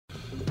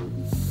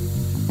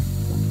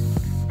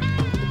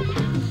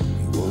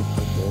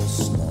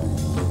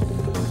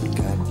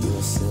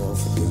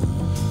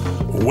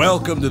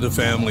Welcome to the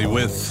family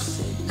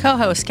with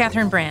co-host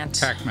Catherine Brandt,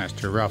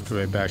 Packmaster Ralph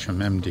DeWay Basham,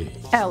 MD,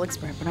 Alex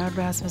Brandt Bernard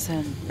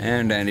Rasmussen,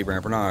 and Andy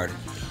Brandt Bernard.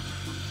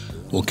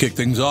 We'll kick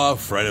things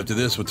off right after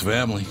this with the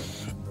family.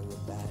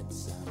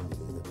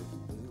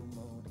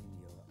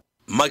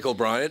 Michael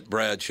Bryant,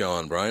 Brad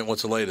Sean Bryant,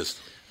 what's the latest?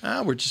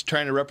 We're just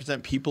trying to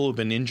represent people who've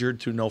been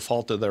injured through no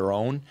fault of their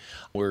own.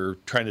 We're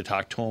trying to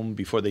talk to them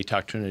before they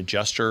talk to an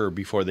adjuster or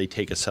before they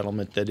take a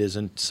settlement that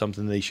isn't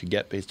something they should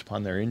get based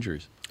upon their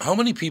injuries. How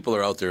many people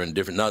are out there in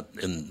different, not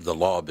in the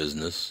law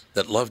business,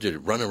 that love to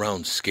run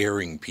around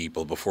scaring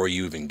people before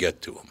you even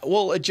get to them?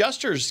 Well,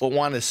 adjusters will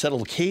want to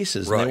settle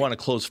cases and they want to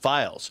close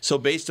files. So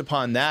based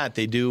upon that,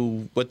 they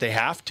do what they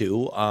have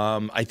to.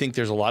 I think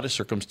there's a lot of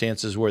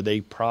circumstances where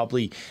they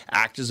probably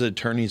act as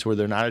attorneys where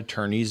they're not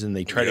attorneys and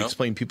they try to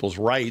explain people's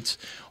rights,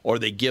 or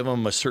they give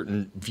them a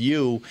certain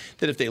view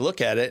that if they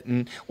look at it.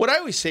 And what I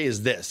always say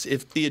is this: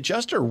 if the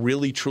adjuster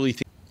really truly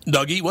thinks,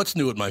 Dougie, what's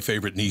new at my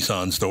favorite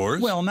Nissan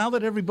stores? Well, now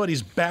that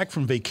everybody's back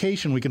from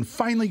vacation, we can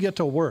finally get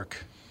to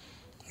work.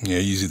 Yeah,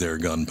 easy there,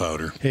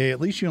 gunpowder. Hey, at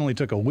least you only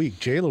took a week.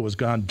 J-Lo was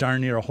gone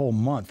darn near a whole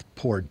month.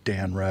 Poor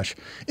Dan Rush.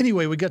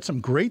 Anyway, we got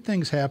some great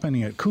things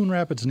happening at Coon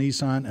Rapids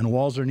Nissan and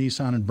Walser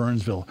Nissan in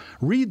Burnsville.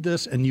 Read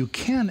this, and you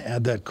can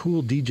add that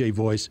cool DJ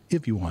voice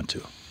if you want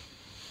to.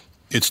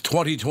 It's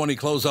 2020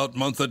 closeout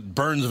month at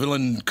Burnsville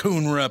and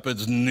Coon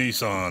Rapids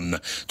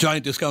Nissan.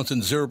 Giant discounts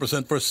and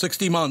 0% for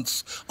 60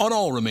 months on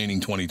all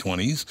remaining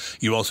 2020s.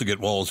 You also get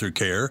Walser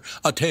Care,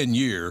 a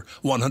 10-year,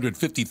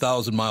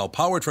 150,000-mile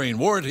powertrain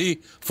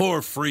warranty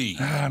for free.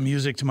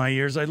 Music to my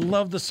ears. I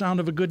love the sound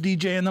of a good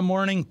DJ in the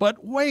morning.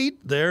 But wait,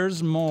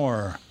 there's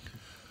more.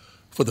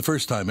 For the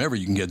first time ever,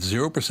 you can get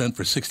 0%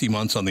 for 60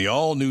 months on the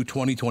all-new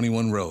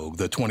 2021 Rogue.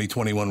 The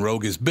 2021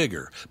 Rogue is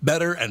bigger,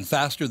 better, and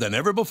faster than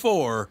ever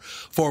before.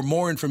 For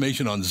more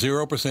information on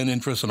 0%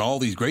 interest on all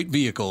these great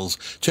vehicles,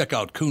 check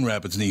out Coon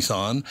Rapids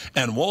Nissan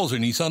and Walser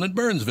Nissan at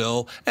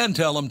Burnsville, and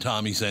tell them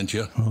Tommy sent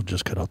you. I'll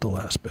just cut out the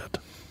last bit.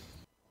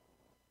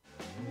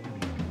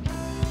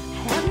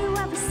 Have you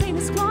ever seen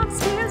a squawk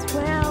steers?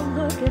 Well,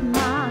 look at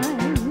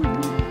mine.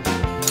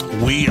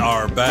 We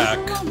are back.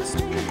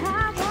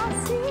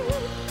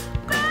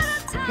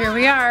 Here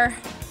we are.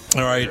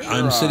 All right,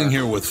 I'm sitting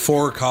here with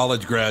 4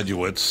 college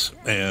graduates,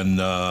 and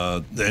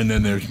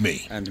then there's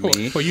me. And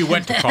me. Well, you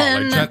went to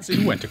college.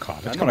 You went to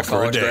college. I'm not a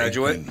college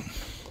graduate.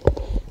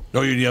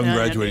 No, you haven't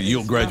graduated.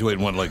 You'll graduate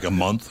in, what, like a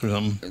month or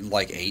something?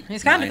 Like 8.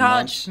 He's gone to 9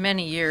 college months.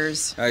 many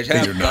years. I 8 or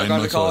have 9 gone to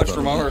months, college I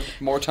for thought.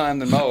 more time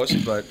than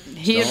most, but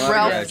he still and not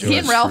Ralph, graduate. he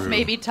and Ralph true.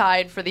 may be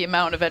tied for the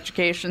amount of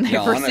education they've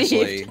Yeah, honestly,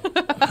 received.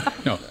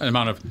 No, an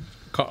amount of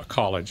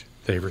college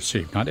they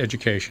received, not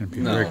education. Be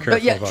No. very careful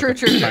But yeah, about true, that.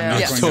 true, I'm yeah. not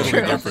Yeah, going totally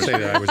to different. say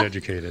that I was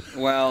educated.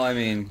 well, I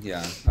mean,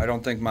 yeah, I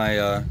don't think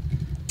my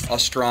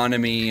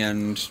astronomy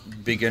and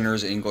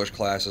beginner's English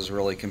classes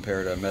really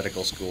compare to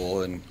medical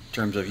school in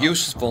terms of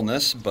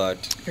usefulness, but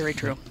Very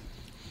true.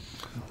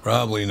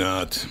 Probably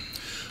not.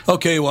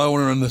 Okay, well, I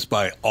want to run this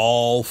by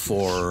all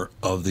 4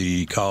 of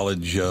the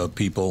college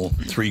people.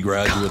 3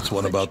 graduates,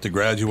 one about to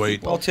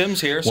graduate. well, Tim's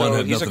here, One so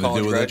had he's a nothing to do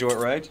college with it. graduate,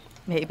 right?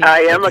 Maybe. I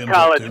am a Tim,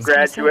 college Tim.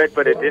 graduate,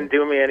 but it didn't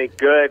do me any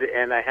good,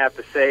 and I have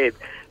to say,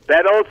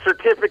 that old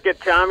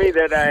certificate, Tommy,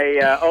 that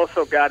I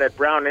also got at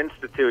Brown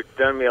Institute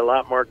done me a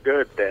lot more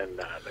good than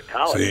the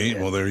college. See,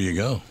 did. well, there you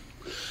go.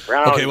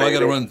 Brown, Okay, well, I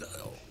got to baby. run.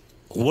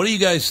 What do you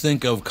guys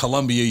think of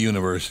Columbia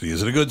University?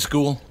 Is it a good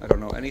school? I don't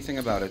know anything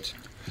about it.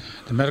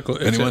 The medical,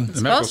 Anyone?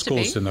 the medical Supposed to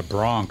be. school's in the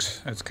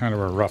Bronx. It's kind of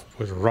a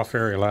rough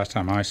area last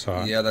time I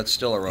saw it. Yeah, that's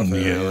still a rough Yeah,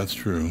 area. that's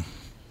true.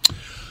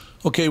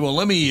 Okay, well,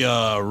 let me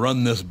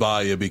run this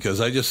by you because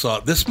I just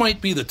thought this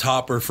might be the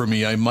topper for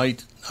me. I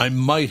might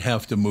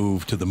have to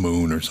move to the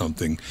moon or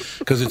something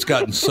because it's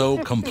gotten so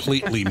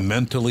completely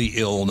mentally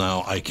ill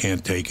now I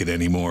can't take it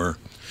anymore.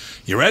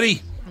 You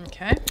ready?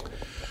 Okay.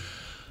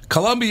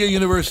 Columbia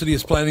University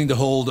is planning to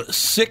hold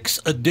 6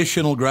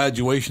 additional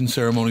graduation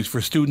ceremonies for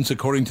students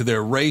according to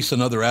their race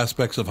and other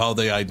aspects of how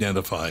they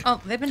identify. Oh,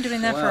 they've been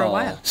doing that for a Well,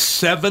 while.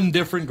 7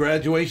 different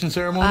graduation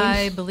ceremonies?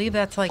 I believe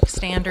that's like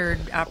standard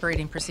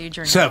operating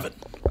procedure now. 7.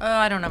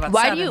 I don't know about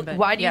Why 7. do you but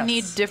Why do you yes.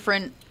 need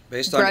different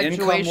Based on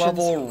income graduations?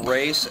 level,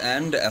 race,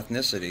 and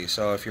ethnicity.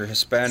 So if you're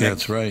Hispanic,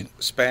 That's right.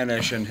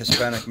 Spanish, and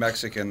Hispanic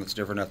Mexican, that's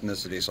different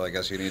ethnicity. So I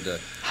guess you need to.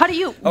 How do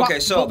you? Okay,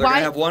 so but they're why?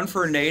 gonna have one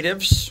for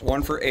natives,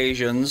 one for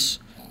Asians,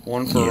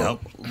 one for Yep.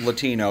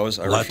 Latinos.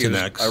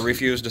 Latinx. I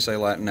refuse to say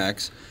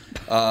Latinx.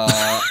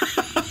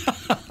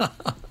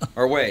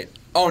 Or wait.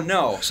 Oh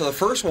no. So the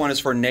first one is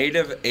for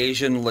Native,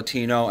 Asian,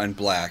 Latino, and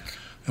Black.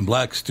 And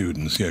black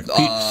students, yeah.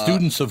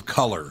 Students of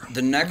color.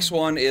 The next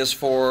one is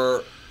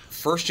for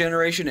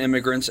first-generation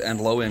immigrants and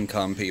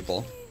low-income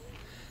people.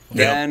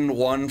 Then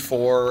one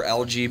for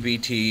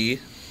LGBT.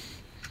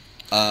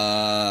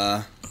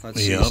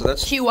 Let's see. Yep. So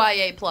that's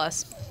QIA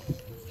plus.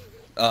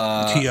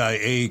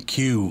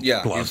 TIAQ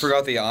yeah. plus. You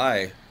forgot the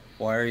I.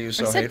 Why are you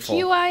so I said hateful?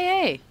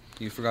 QIA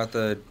You forgot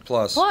the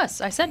plus.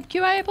 plus. I said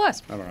QIA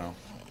plus. I don't know.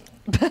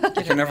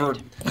 You can never.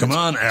 Come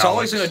on, It's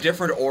always in a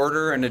different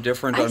order and a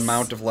different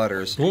amount of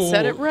letters.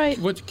 Said it right.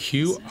 What's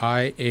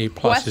QIA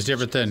plus is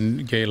different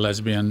than gay,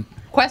 lesbian.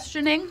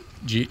 Questioning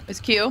G. is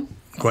Q.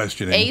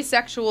 Questioning.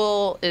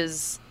 Asexual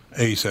is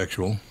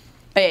Asexual.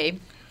 A.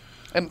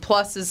 And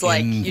plus is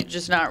like you're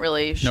just not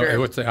really sure. No,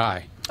 what's the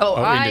I? Oh,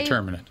 I.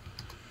 Indeterminate.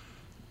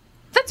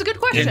 That's a good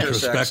question.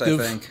 Intersex, I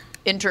think.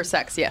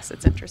 Intersex, yes,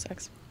 it's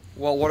intersex.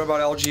 Well, what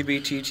about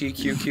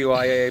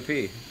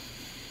LGBTQQIAP?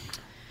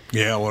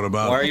 Yeah, what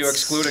about? Why are you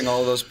excluding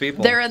all those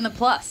people? They're in the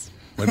plus.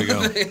 Way to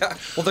go. Yeah.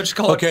 Well, they're just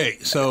called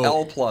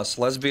L plus,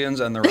 lesbians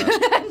and the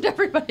rest. And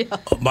everybody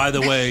else. By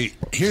the way,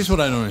 here's what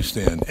I don't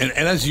understand. And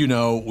as you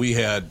know, we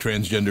had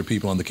transgender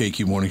people on the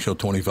KQ Morning Show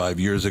 25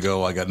 years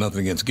ago. I got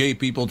nothing against gay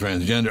people,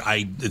 transgender.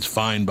 It's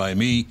fine by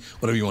me,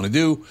 whatever you want to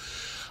do.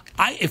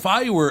 If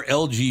I were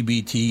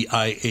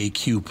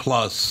LGBTIAQ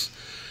plus,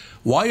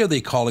 why are they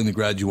calling the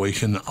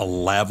graduation a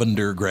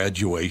lavender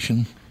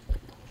graduation?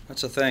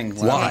 That's a thing.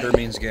 Why? Lavender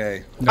means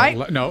gay.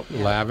 No,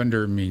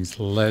 lavender means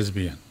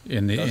lesbian.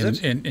 In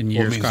years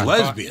means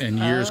lesbian. In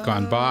years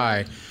gone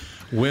by,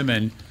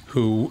 women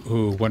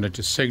who wanted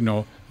to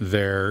signal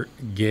their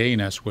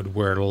gayness would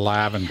wear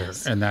lavender,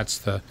 and that's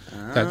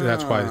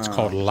that's why it's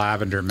called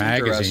Lavender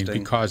Magazine,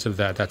 because of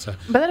that. That's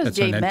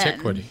gay an men.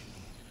 antiquity.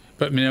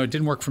 But it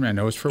didn't work for men.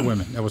 It was for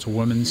women. That was a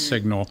woman's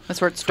signal.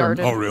 That's where it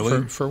started. Oh,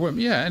 really? For women,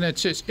 yeah. And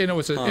it's just, it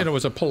was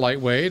a polite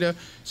way to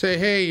say,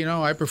 hey,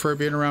 I prefer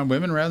being around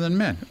women rather than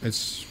men.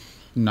 It's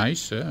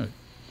nice,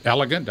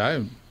 elegant.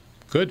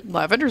 Good.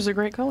 Lavender's a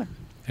great color.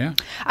 Yeah.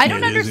 I don't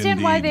It is understand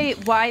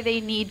indeed. why they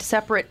need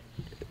separate.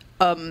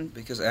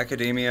 Because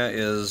academia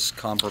is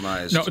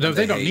compromised. No,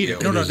 they don't need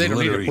it. No, It is they don't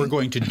need literally- it. We're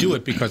going to do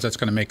it because that's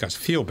going to make us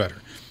feel better.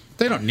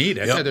 They don't need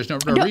it. Yep. There's no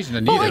reason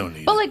to need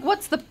it. But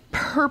what's the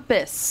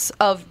purpose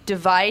of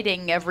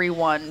dividing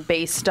everyone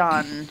based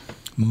on?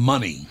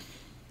 Money.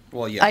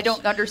 Well, yes. I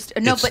don't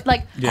understand. No, It's- but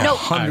like Yeah, no.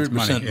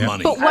 100% yeah.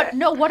 money. But what?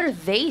 No, what are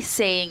they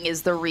saying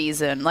is the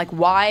reason? Like,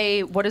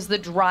 why? What is the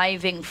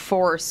driving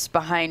force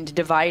behind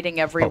dividing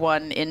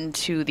everyone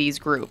into these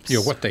groups?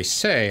 What they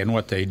say and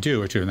what they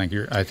do are two.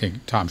 I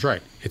think Tom's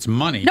right. It's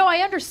money. No, I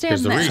understand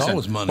is the that. reason. It's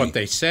always money. What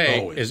they say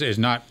Always. is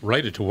not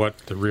related to what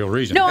the real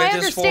reason. No, is. I It is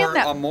understand for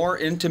that. a more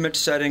intimate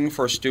setting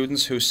for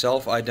students who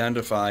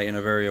self-identify in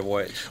a variety of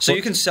ways. So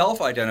you can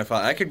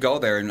self-identify. I could go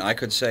there and I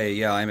could say,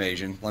 "Yeah, I'm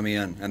Asian. Let me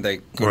in," and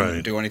they couldn't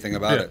Right. do anything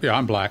about it. Yeah,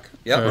 I'm black.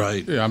 Yep.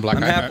 Right. Yeah, I'm black.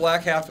 I'm half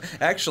black, half.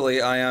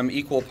 Actually, I am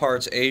equal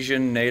parts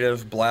Asian,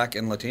 Native, Black,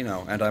 and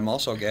Latino, and I'm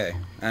also gay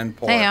and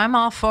poor. Hey, I'm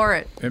all for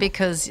it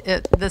because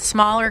the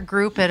smaller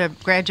group at a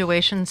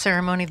graduation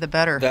ceremony, the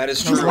better. That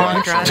is Those true,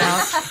 long drawn actually.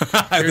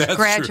 out That's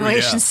graduation true,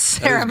 yeah.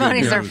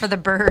 ceremonies That are is for the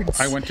birds.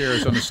 I went to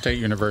Arizona State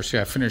University.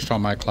 I finished all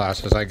my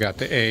classes. I got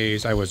the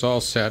A's. I was all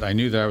set. I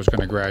knew that I was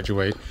going to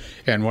graduate.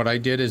 And what I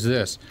did is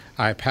this.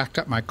 I packed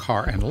up my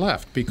car and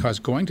left because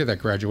going to that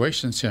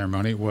graduation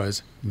ceremony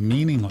was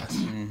meaningless.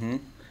 Mm-hmm.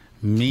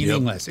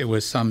 Meaningless. It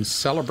was some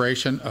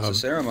celebration of a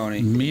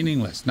ceremony.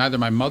 Meaningless. Neither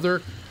my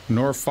mother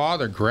nor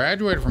father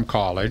graduated from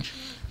college,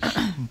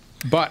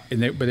 but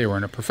they were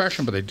in a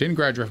profession, but they didn't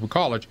graduate from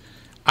college.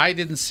 I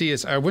didn't see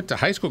it. I went to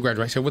high school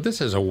graduation. I said, well,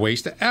 this is a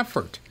waste of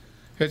effort.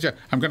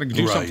 I'm going to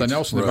do Right, something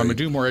else, and I'm right. going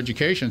to do more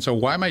education. So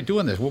why am I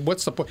doing this? Well,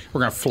 what's the point?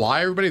 We're going to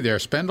fly everybody there,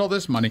 spend all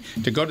this money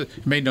to go to.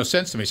 It made no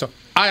sense to me. So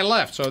I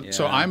left.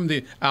 So I'm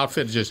the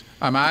outfit.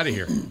 I'm out of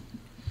here.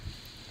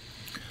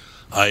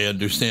 I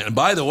understand. And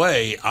by the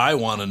way, I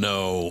want to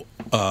know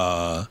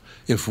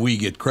if we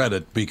get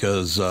credit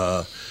because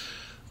the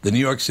New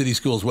York City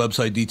Schools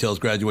website details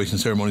graduation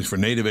ceremonies for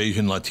Native,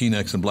 Asian,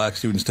 Latinx, and Black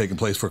students taking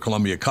place for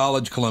Columbia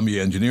College,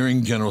 Columbia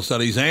Engineering, General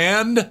Studies,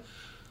 and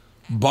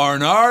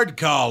Barnard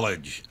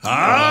College.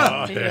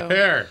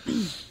 There's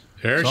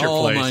It's your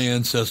all place. my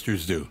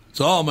ancestors do.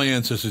 It's all my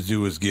ancestors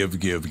do is give,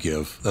 give,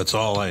 give. That's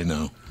all I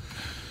know.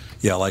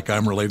 Yeah, like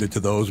I'm related to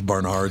those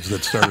Barnards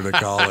that started a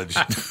college.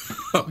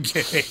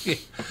 Okay,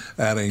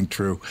 that ain't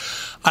true.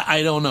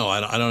 I don't know.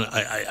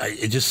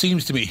 It just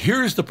seems to me.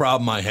 Here's the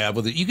problem I have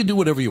with it. You can do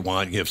whatever you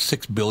want. You have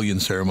 6 billion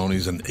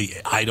ceremonies, and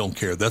I don't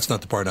care. That's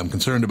not the part I'm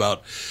concerned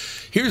about.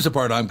 Here's the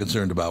part I'm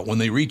concerned about. When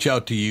they reach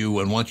out to you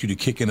and want you to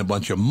kick in a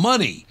bunch of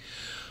money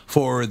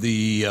for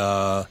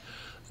the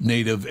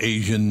Native,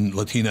 Asian,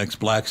 Latinx,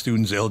 Black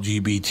students,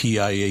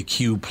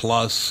 LGBTIAQ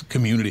plus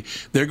community,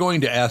 they're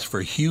going to ask for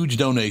huge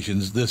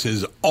donations. This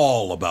is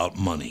all about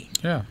money.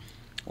 Yeah.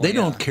 They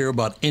don't care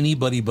about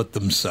anybody but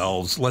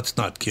themselves. Let's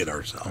not kid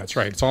ourselves. That's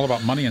right. It's all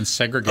about money and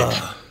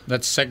segregation.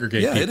 Let's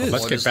segregate yeah, it people. is.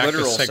 Let's Well, get it's back to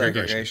literal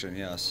segregation.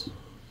 Yes.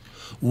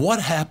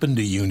 What happened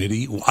to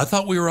unity? I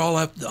thought we were all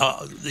at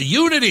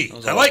unity.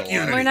 I like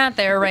unity. We're not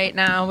there right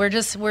now. We're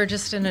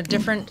just in a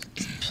different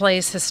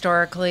place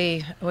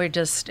historically.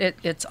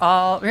 It's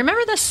all.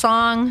 Remember the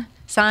song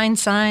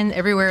sign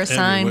everywhere a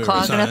sign, Everywhere a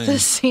clogging up sign. the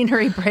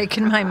scenery,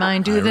 breaking my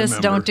mind. Do I this,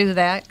 remember. don't do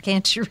that.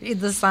 Can't you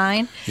read the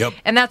sign? Yep.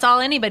 And that's all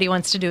anybody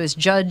wants to do is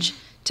judge,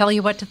 tell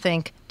you what to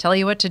think, tell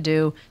you what to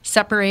do,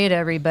 separate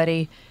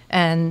everybody,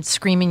 and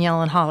scream and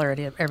yell and holler at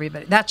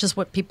everybody. That's just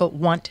what people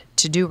want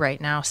to do right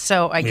now.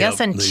 So I guess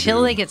they until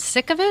do. they get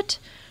sick of it,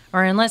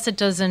 or unless it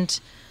doesn't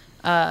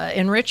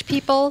enrich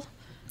people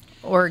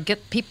or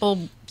get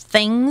people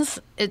things,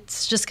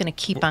 it's just going to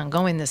keep on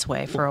going this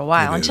way for a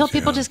while until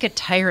people just get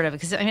tired of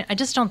it. Because I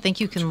just don't think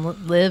you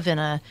can live in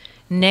a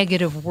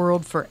negative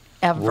world forever.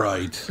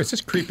 Right. Is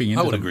this creeping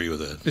into? I would agree with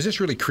that. Is this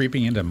really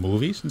creeping into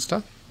movies and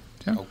stuff?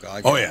 Yeah. Oh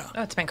God. Oh yeah.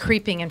 Oh, it's been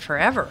creeping in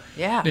forever.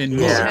 Yeah. In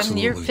It's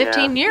movies. been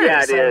 15 years.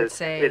 Yeah, it I would is.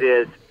 say. It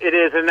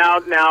is, and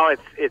now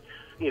it's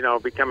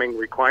becoming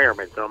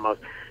requirements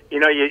almost.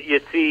 You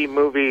see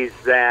movies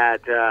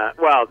that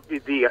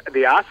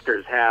the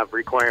Oscars have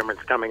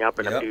requirements coming up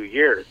in a few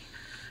years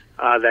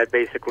that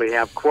basically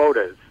have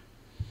quotas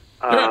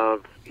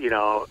of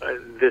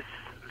this.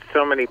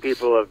 So many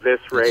people of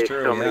this race,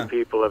 many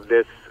people of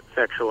this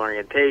sexual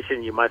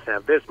orientation. You must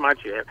have this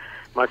much. You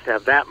must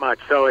have that much.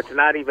 So it's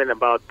not even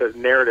about the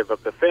narrative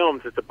of the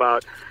films. It's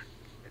about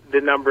the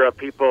number of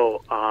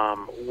people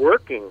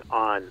working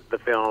on the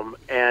film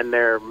and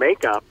their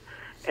makeup.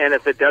 And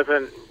if it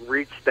doesn't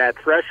reach that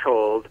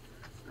threshold,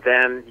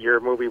 then your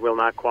movie will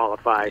not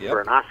qualify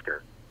for an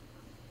Oscar.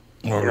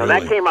 Oh,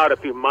 That came out a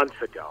few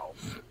months ago.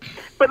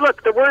 But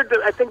look,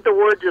 I think the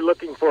word you're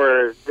looking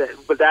for,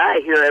 that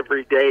I hear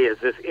every day, is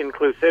this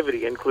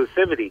inclusivity.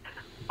 Inclusivity.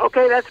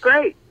 Okay, that's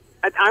great.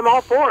 I'm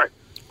all for it.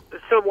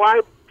 So why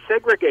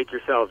segregate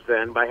yourselves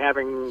then by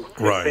having,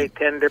 say,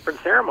 10 different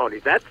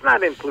ceremonies? That's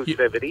not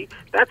inclusivity.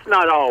 That's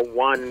not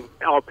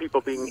all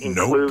people being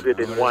included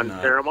in one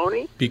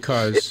ceremony.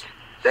 Because it's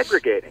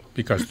segregating.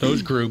 Because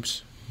those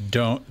groups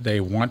they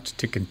want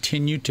to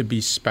continue to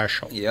be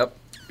special. Yep.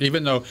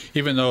 Even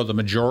though the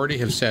majority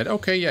have said,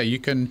 okay, yeah, you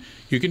can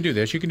do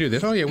this, you can do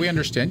this. Oh yeah, we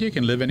understand. You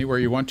can live anywhere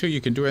you want to. You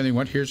can do anything you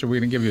want. We're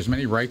going to give you as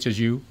many rights as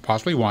you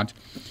possibly want.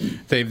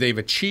 They've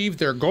achieved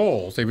their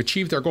goals.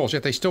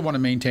 Yet they still want to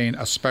maintain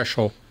a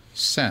special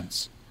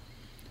sense.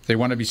 They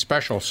want to be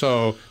special,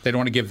 so they don't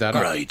want to give that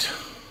up. Right.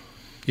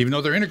 Even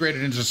though they're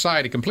integrated into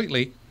society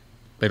completely,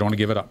 they don't want to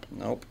give it up.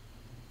 Nope.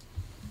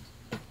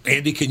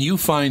 Andy, can you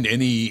find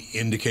any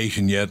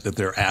indication yet that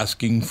they're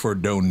asking for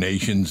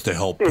donations to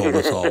help pull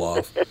this all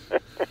off?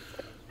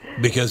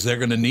 Because they're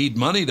going to need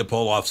money to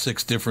pull off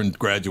 6 different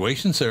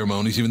graduation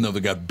ceremonies, even though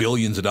they've got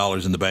billions of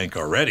dollars in the bank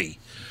already.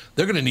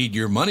 They're going to need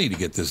your money to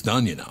get this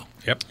done,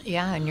 Yep.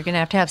 Yeah, and you're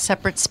going to have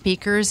separate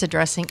speakers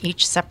addressing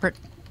each separate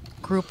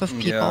group of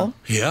people.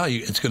 Yeah,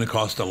 it's going to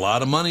cost a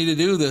lot of money to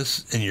do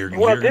this, and you're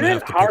going to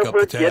have to pick up the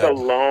Harvard tab. get a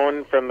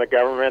loan from the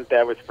government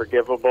that was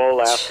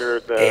forgivable after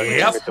the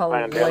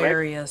pandemic?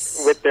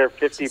 Hilarious. With their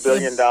 $50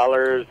 billion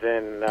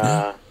in,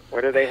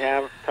 what do they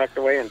have tucked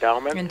away?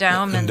 Endowments?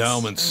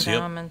 Endowments.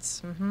 Yep.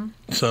 Mm-hmm.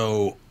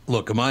 So,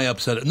 look, am I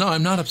upset? No,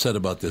 I'm not upset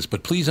about this,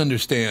 but please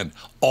understand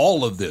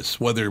all of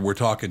this, whether we're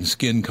talking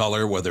skin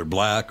color, whether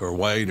black or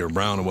white or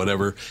brown or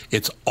whatever,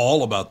 it's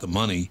all about the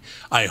money.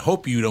 I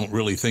hope you don't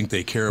really think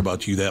they care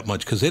about you that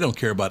much, because they don't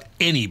care about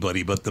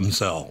anybody but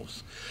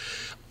themselves.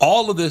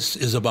 All of this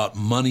is about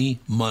money,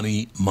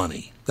 money,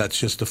 money. That's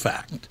just a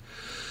fact.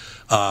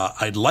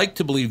 I'd like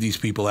to believe these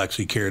people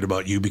actually cared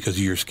about you because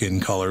of your skin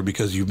color,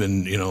 because you've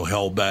been,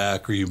 held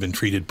back or you've been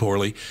treated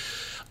poorly.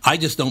 I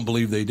just don't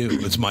believe they do.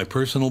 It's my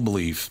personal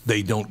belief.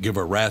 They don't give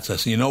a rat's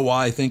ass. You know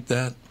why I think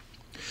that?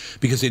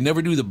 Because they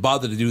never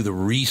bother to do the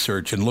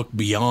research and look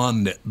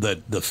beyond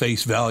the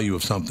face value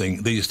of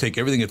something. They just take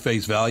everything at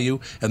face value,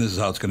 and this is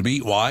how it's going to be.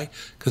 Why?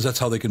 Because that's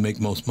how they can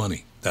make most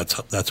money.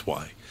 That's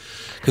why.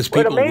 Because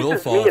people will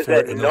fall for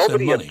it and they'll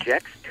send money. Nobody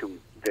objects to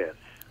this.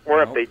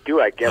 Or if they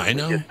do, I guess we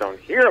just don't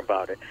hear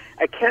about it.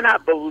 I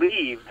cannot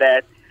believe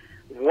that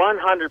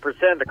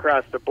 100%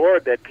 across the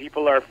board that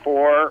people are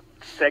for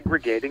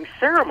segregating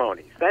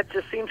ceremonies. That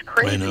just seems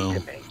crazy to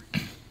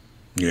me.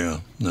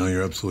 Yeah, no,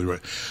 you're absolutely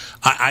right.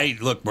 I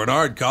look,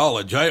 Bernard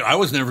College, I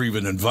was never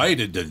even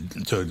invited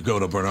to go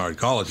to Bernard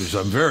College,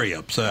 so I'm very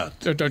upset.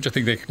 Don't you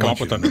think they could come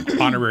up with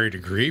an honorary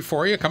degree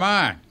for you? Come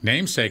on,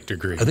 namesake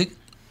degree.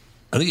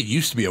 I think it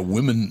used to be a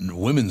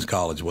women's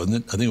college, wasn't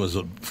it? I think it was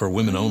for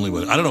women only.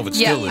 I don't know if it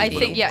still is. I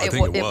think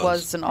it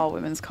was an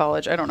all-women's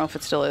college. I don't know if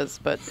it still is,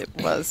 but it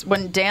was.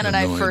 When Dan and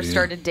I first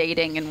started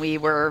dating and we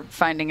were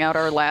finding out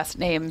our last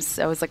names,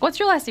 I was like, what's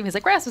your last name? He's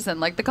like, Rasmussen,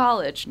 like the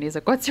college. And he's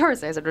like, what's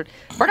yours? I said,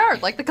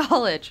 Bernard, like the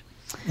college.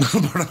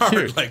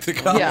 Bernard, like the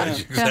college, yeah.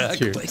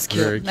 exactly. Yeah. It's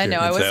cute. I know,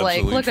 I was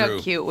like, look how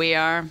cute we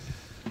are.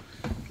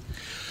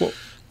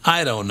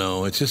 I don't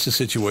know. It's just a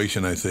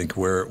situation, I think,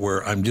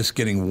 where I'm just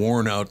getting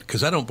worn out,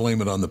 because I don't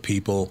blame it on the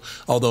people.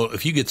 Although,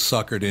 if you get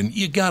suckered in,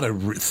 you got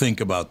to think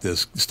about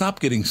this. Stop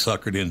getting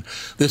suckered in.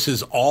 This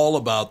is all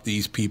about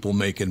these people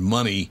making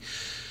money.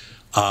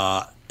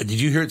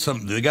 Did you hear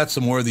something? They got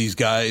some more of these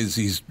guys,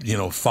 these,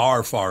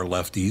 far, far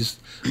lefties.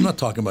 I'm not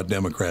talking about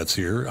Democrats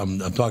here. I'm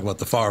talking about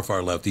the far, far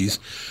lefties,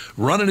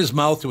 running his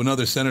mouth to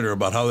another senator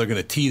about how they're going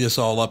to tee this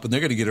all up, and they're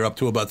going to get her up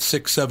to about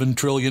 $6-7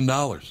 trillion.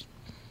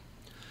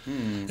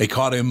 They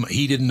caught him.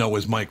 He didn't know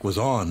his mic was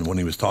on when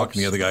he was talking to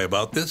the other guy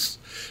about this.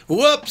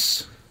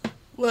 Whoops.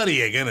 What are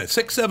you going to...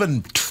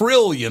 $6-7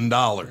 trillion.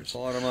 That's a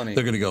lot of money.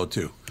 They're going to go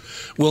to.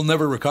 We'll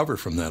never recover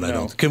from that, I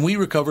don't. Can we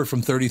recover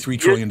from $33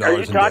 trillion in debt? Are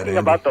you talking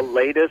about the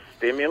latest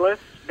stimulus?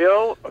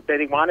 bill that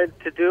he wanted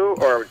to do,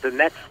 or the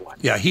next one?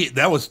 Yeah,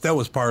 that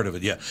was part of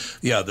it.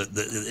 Yeah.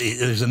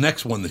 There's a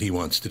next one that he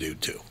wants to do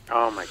too.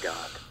 Oh my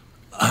God.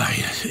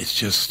 It's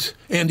just,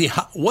 Andy,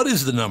 what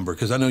is the number?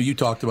 Because I know you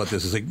talked about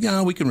this. It's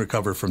like, we can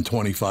recover from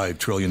 $25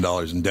 trillion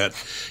in debt.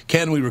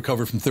 Can we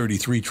recover from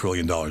 $33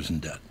 trillion in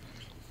debt?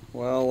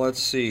 Well,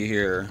 let's see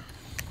here.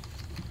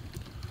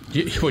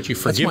 You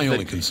forgive That's my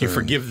only concern. You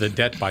forgive the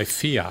debt by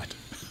fiat.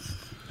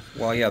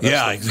 Well, yeah,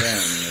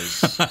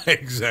 that's the thing.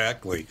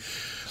 Exactly.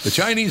 The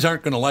Chinese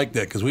aren't going to like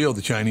that because we owe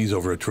the Chinese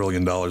over $1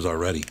 trillion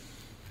already.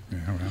 Yeah,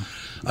 well.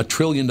 $1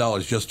 trillion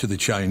just to the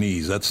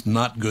Chinese. That's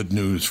not good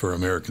news for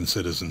American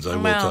citizens, I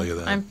will tell you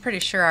that. I'm pretty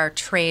sure our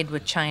trade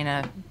with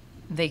China,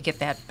 they get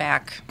that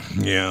back.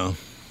 Yeah.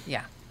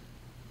 Yeah.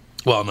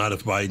 Well, not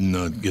if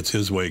Biden gets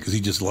his way, because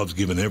he just loves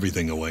giving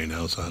everything away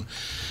now, son.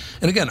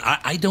 And again,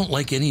 I don't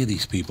like any of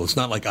these people. It's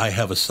not like I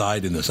have a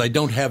side in this. I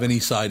don't have any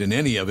side in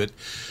any of it,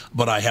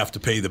 but I have to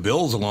pay the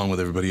bills along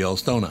with everybody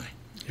else, don't I?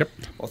 Yep.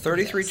 Well,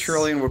 $33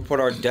 trillion would put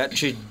our debt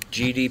to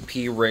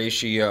GDP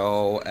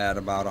ratio at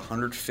about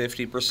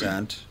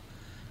 150%,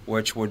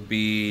 which would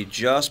be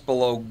just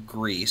below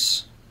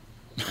Greece.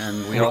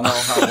 And we all know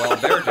how well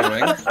they're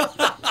doing.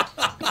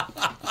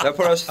 That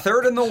put us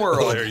third in the world.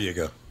 Well, there you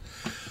go.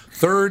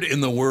 Third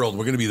in the world.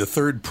 We're going to be the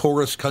third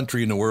poorest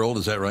country in the world.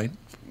 Is that right?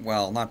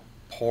 Well, not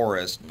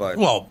poorest, but...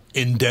 Well,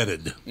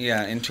 indebted.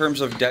 Yeah, in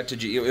terms of debt to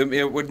GDP,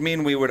 it would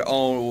mean we would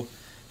owe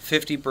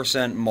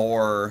 50%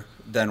 more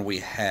than we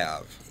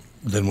have.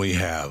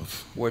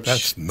 Which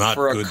that's not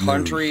for good a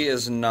country news.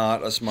 Is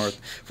not a smart.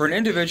 For an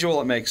individual,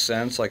 it makes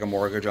sense, like a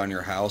mortgage on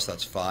your house.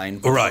 That's fine.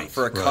 But right.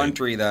 For a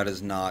country, that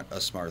is not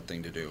a smart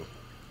thing to do.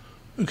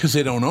 Because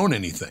they don't own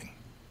anything.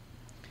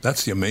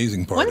 That's the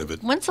amazing part of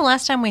it. When's the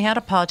last time we had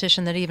a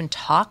politician that even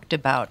talked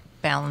about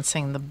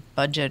balancing the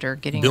budget or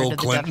getting rid of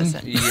the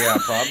deficit? Yeah,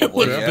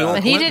 probably.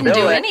 But he didn't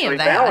do any of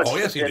that. Oh,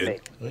 yes, he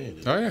did. Oh,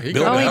 yeah, he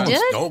Bill got he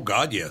did? Oh,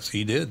 God, yes,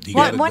 he did. He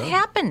What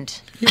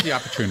happened? He had the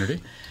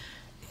opportunity.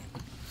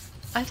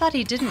 I thought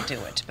he didn't do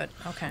it, but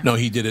okay. No,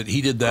 he did it.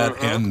 He did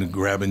that and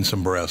grabbing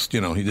some breast. He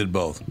did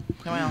both.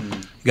 Well,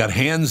 He got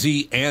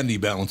handsy and he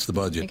balanced the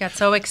budget. he got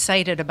so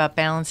excited about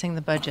balancing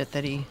the budget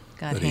that he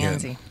got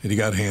handsy. He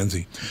got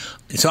handsy.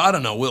 So I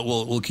don't know.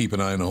 We'll keep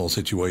an eye on the whole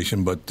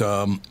situation, but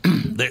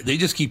they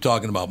just keep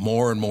talking about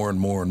more and more and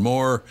more and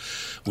more.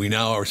 We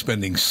now are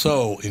spending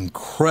so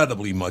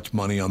incredibly much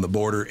money on the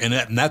border,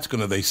 and that's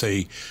going to, they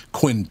say,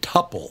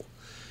 quintuple.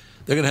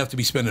 They're going to have to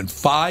be spending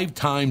 5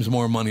 times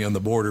more money on the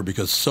border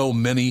because so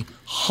many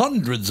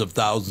hundreds of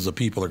thousands of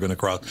people are going to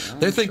cross.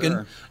 They're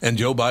thinking, and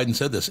Joe Biden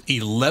said this,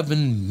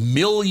 11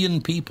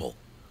 million people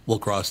will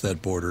cross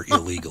that border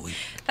illegally.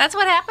 That's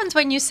what happens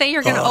when you say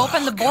you're going to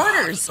open the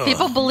borders.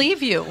 People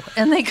believe you,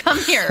 and they come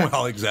here.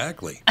 Well,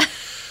 exactly.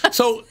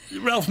 So,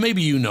 Ralph,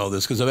 maybe you know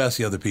this because I've asked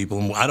the other people,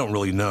 and I don't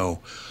really know.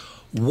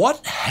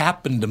 What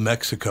happened to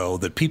Mexico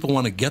that people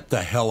want to get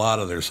the hell out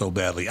of there so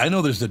badly? I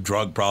know there's the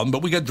drug problem,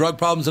 but we got drug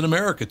problems in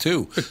America,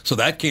 too. So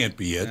that can't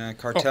be it. Yeah,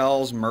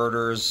 cartels,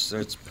 murders,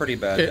 it's pretty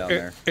bad down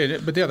there.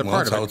 But the other part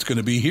that's of it... how it's going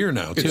to be here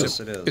now, too. Yes,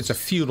 it is. It's a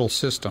feudal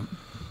system.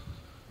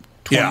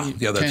 20,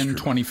 that's 10, true.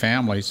 20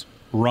 families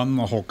run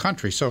the whole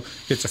country. So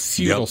it's a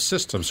feudal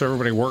system. So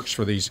everybody works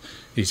for these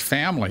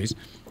families,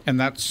 and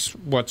that's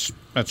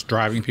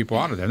driving people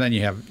out of there. And then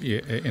you have,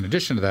 in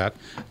addition to that,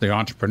 the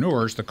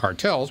entrepreneurs, the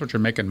cartels, which are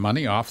making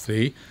money off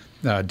the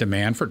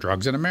demand for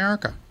drugs in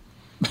America.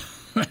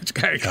 That's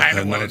kind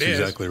of what it is.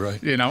 Exactly right.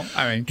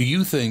 I mean, do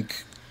you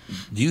think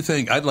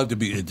I'd love to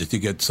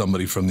get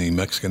somebody from the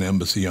Mexican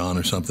embassy on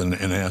or something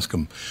and ask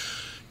them,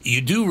 you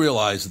do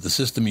realize that the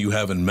system you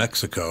have in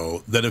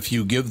Mexico, that if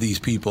you give these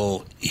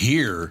people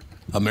here,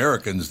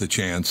 Americans, the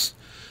chance,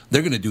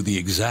 they're going to do the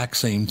exact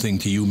same thing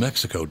to you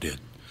Mexico did.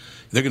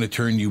 They're going to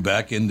turn you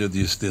back into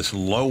this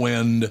low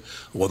end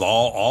with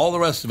all the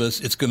rest of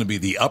us. It's going to be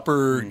the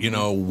upper,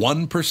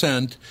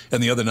 1%,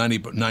 and the other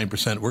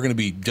 99%. We're going to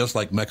be just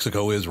like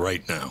Mexico is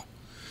right now.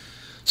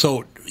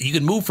 So you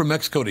can move from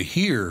Mexico to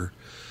here,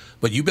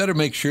 but you better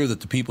make sure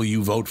that the people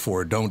you vote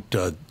for don't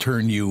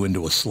turn you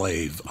into a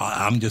slave.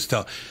 I'm just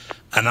telling.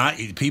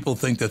 And people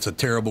think that's a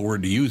terrible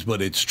word to use,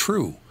 but it's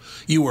true.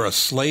 You are a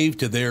slave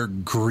to their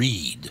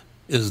greed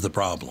is the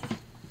problem.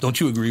 Don't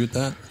you agree with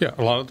that? Yeah,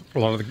 a lot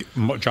of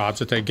the jobs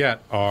that they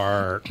get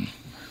are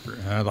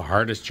the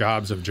hardest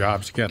jobs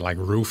to get, like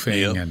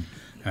roofing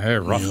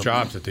and rough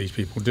jobs that these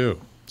people do.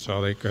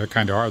 So they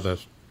kind of are the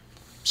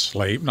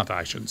slave. Not that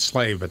I shouldn't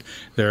slave, but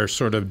they're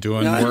sort of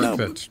doing work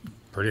that's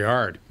pretty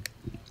hard.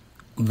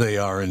 They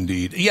are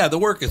indeed. Yeah, the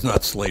work is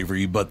not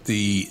slavery, but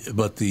the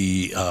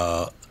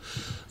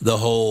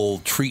whole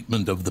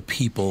treatment of the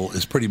people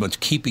is pretty much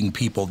keeping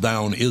people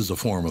down is a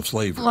form of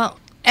slavery. Well,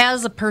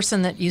 as a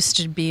person that used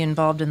to be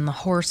involved in the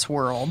horse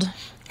world,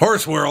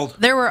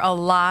 there were a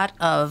lot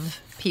of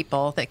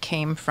people that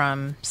came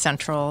from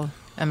Central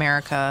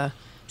America,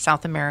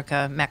 South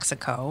America,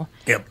 Mexico.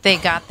 Yep. They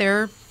got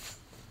their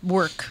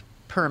work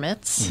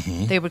permits.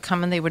 Mm-hmm. They would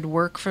come and they would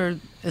work for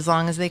as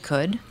long as they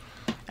could,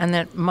 and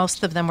that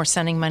most of them were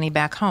sending money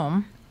back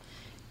home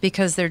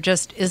because there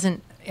just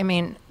isn't I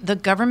mean, the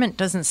government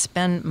doesn't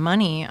spend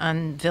money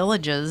on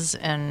villages,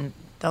 and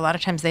a lot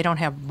of times they don't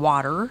have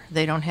water.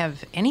 They don't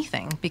have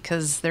anything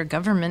because their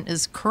government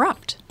is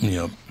corrupt.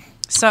 Yep.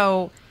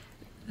 So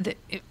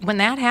when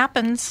that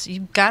happens,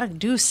 you've got to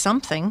do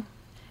something.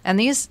 And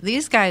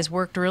these guys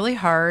worked really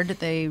hard.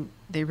 They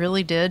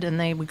really did, and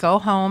they would go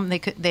home.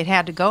 They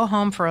had to go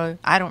home for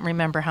I don't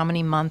remember how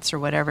many months or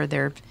whatever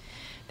their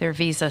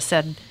visa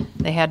said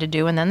they had to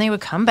do, and then they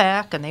would come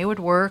back and they would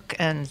work,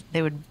 and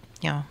they would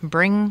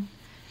bring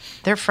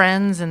their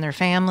friends and their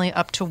family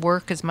up to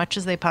work as much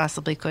as they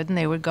possibly could, and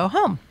they would go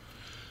home.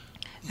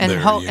 And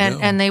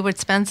and they would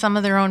spend some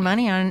of their own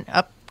money on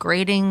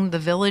upgrading the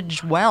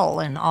village well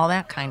and all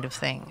that kind of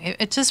thing.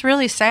 It's just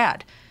really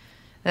sad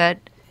that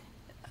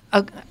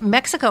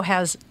Mexico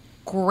has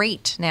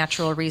great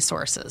natural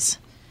resources.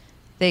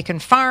 They can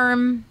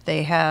farm,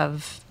 they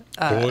have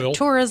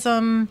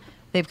tourism,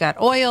 they've got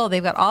oil,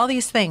 they've got all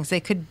these things. They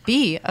could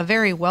be a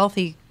very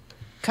wealthy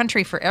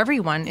country for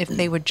everyone if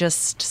they would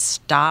just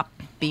stop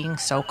being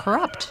so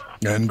corrupt.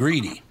 And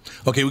greedy.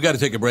 Okay, we got to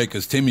take a break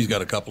because Timmy's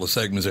got a couple of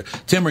segments there.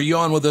 Tim, are you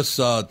on with us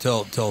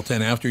till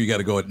 10 after? You got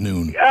to go at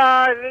noon.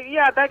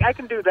 Yeah, I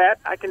can do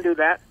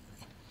that.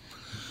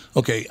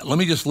 Okay, let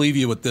me just leave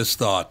you with this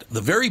thought. The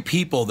very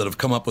people that have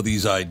come up with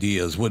these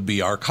ideas would be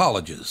our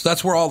colleges.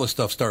 That's where all this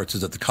stuff starts,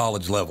 is at the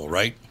college level,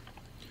 right?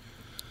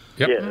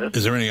 Yep. Yeah.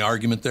 Is there any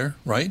argument there,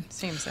 right?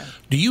 Seems so.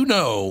 Do you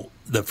know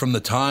that from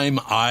the time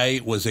I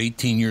was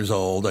 18 years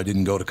old, I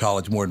didn't go to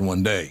college more than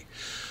one day.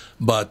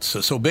 But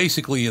so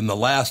basically in the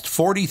last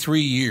 43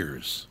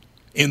 years,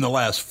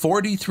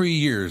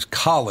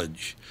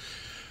 college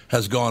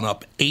has gone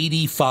up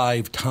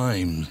 85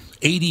 times,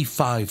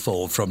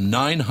 85-fold, from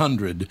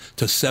 $900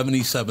 to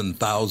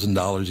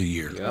 $77,000 a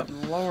year. Yep.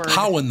 Lord.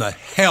 How in the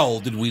hell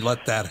did we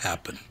let that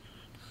happen?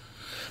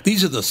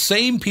 These are the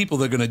same people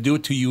that are going to do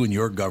it to you in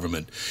your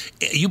government.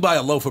 You buy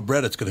a loaf of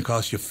bread, it's going to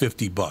cost you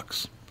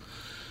 $50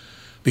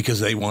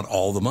 because they want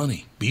all the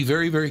money. Be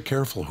very, very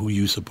careful who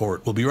you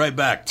support. We'll be right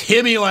back.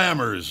 Timmy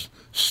Lammers,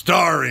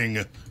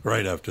 starring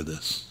right after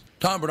this.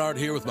 Tom Bernard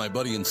here with my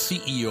buddy and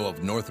CEO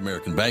of North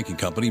American Banking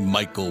Company,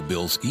 Michael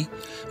Bilski.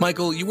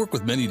 Michael, you work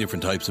with many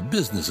different types of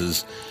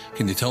businesses.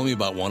 Can you tell me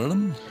about one of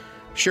them?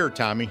 Sure,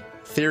 Tommy.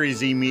 Theory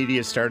Z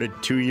Media started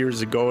 2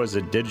 years ago as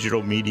a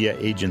digital media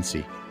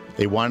agency.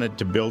 They wanted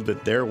to build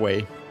it their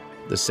way,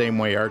 the same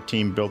way our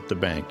team built the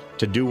bank,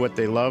 to do what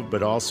they love,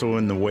 but also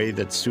in the way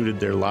that suited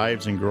their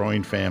lives and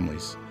growing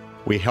families.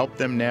 We helped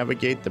them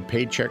navigate the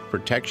Paycheck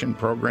Protection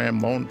Program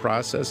loan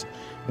process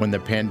when the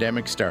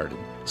pandemic started,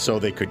 so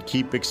they could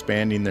keep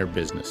expanding their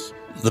business.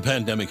 The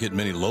pandemic hit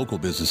many local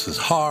businesses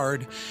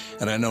hard,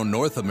 and I know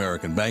North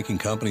American Banking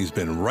Company has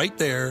been right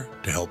there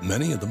to help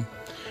many of them.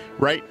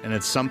 Right, and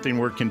it's something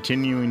we're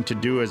continuing to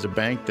do as a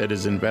bank that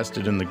is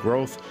invested in the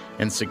growth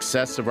and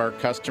success of our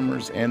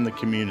customers and the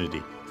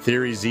community.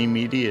 Theory Z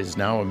Media is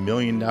now $1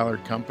 million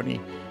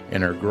company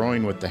and are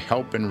growing with the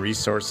help and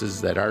resources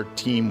that our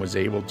team was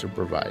able to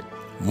provide.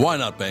 Why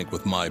not bank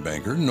with my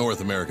banker, North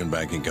American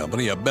Banking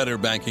Company, a better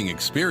banking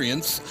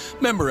experience,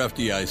 member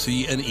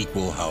FDIC, and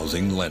equal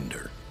housing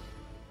lender.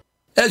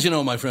 As you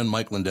know, my friend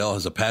Mike Lindell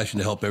has a passion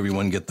to help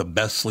everyone get the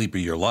best sleep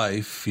of your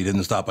life. He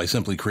didn't stop by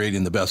simply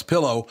creating the best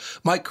pillow.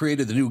 Mike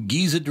created the new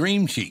Giza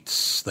Dream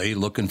Sheets. They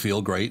look and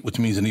feel great, which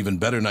means an even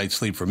better night's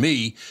sleep for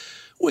me,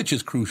 which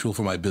is crucial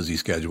for my busy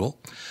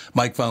schedule.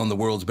 Mike found the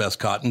world's best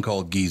cotton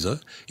called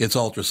Giza. It's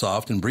ultra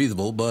soft and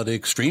breathable, but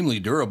extremely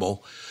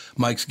durable.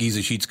 Mike's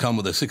Giza Sheets come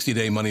with a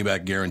 60-day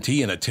money-back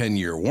guarantee and a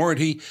 10-year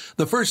warranty.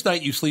 The first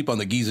night you sleep on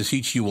the Giza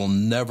Sheets, you will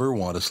never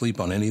want to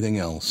sleep on anything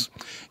else.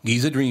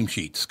 Giza Dream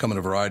Sheets come in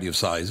a variety of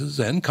sizes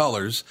and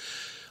colors.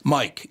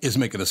 Mike is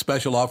making a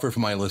special offer for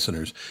my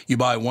listeners. You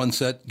buy one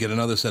set, get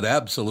another set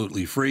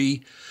absolutely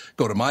free.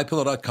 Go to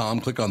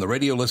MyPillow.com, click on the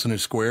radio listener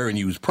square, and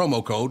use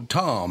promo code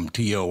TOM,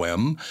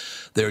 T-O-M.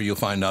 There you'll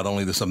find not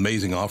only this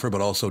amazing offer,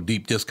 but also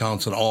deep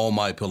discounts on all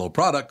MyPillow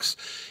products,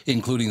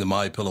 including the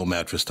MyPillow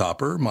mattress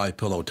topper,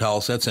 MyPillow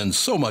towel sets, and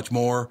so much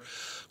more.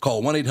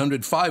 Call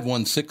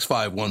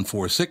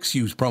 1-800-516-5146,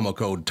 use promo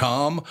code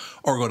TOM,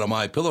 or go to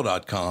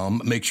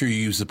MyPillow.com. Make sure you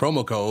use the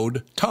promo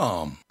code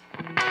TOM.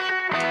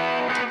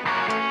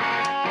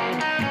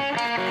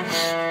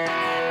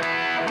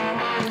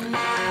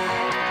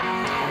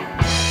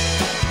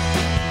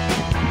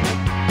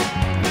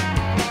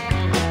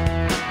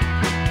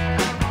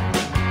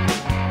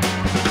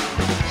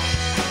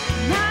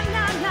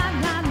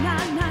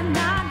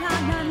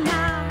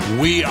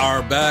 We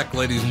are back,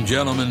 ladies and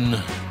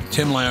gentlemen.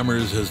 Tim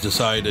Lammers has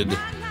decided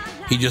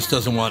he just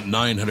doesn't want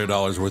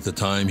 $900 worth of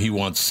time. He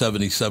wants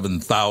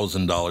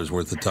 $77,000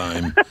 worth of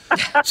time.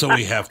 So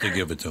we have to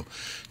give it to him.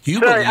 Do you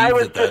Sorry, believe I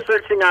was that just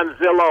searching on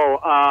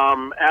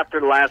Zillow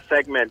after the last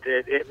segment.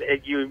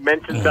 You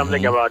mentioned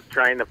something about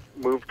trying to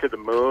move to the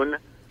moon.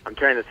 I'm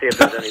trying to see if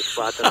there's any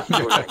spots on the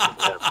moon I can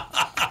live.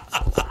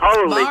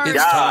 Holy Mars.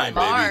 God. Time,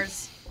 baby.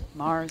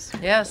 Mars.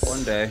 Yes.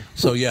 One day.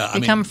 So, yeah,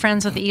 Become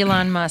friends with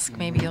Elon Musk.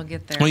 Maybe you'll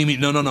get there. What do you mean?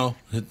 No. No,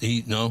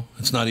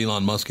 it's not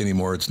Elon Musk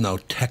anymore. It's now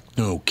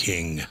Techno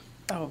King.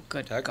 Oh,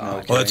 good Techno God.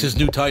 King. Well, that's his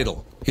new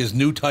title. His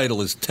new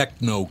title is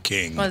Techno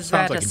King. Was Sounds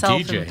that like a a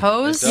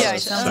self-imposed? DJ. Yeah, it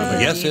sounds like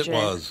a Yes, it DJ.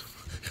 was.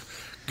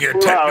 Get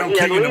Well, Techno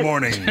yeah, King in the we-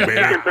 morning, You baby.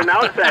 can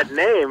pronounce that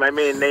name. I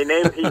mean,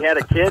 he had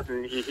a kid,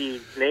 and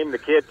he named the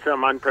kid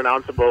some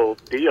unpronounceable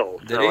deal.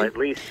 Did So he? at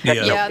least Yeah.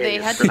 Techno Yeah, King they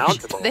is had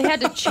pronounceable. they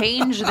had to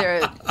change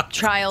their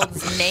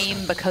child's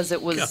name because it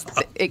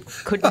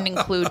couldn't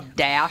include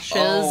dashes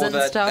Oh, and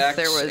that stuff.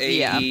 There was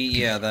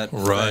yeah, that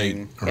Right,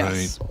 thing.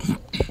 right.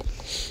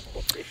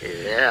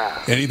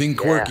 Yeah. Anything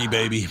quirky,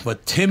 baby.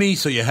 But Timmy,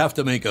 so you have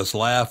to make us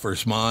laugh or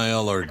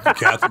smile or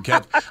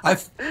Catherine.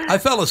 I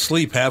fell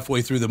asleep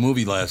halfway through the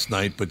movie last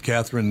night, but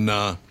Catherine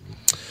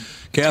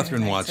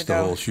watched the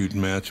ago. whole shooting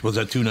match. Was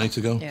that 2 nights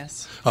ago?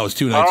 Yes. Oh, it was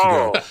 2 nights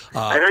Oh, ago.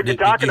 I heard you did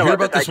talking you hear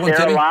about about this I one, care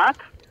Timmy? a lot.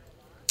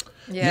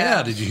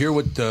 Yeah. Did you hear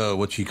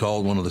what she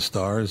called one of the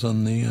stars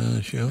on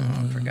the show?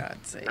 For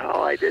God's sake.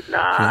 No, I did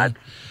not.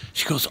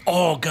 She goes,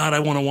 "Oh God, I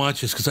want to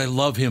watch this because I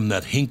love him,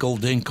 that Hinkle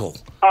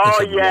Dinkle." I Oh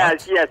said,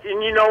 yes, "What?" yes,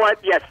 and you know what?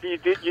 Yes, you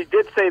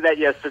did say that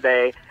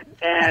yesterday,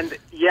 and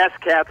yes,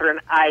 Catherine,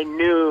 I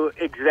knew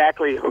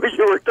exactly who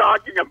you were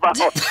talking about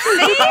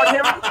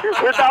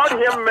without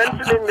him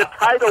mentioning the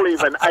title.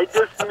 Even I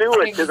just knew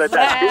it because that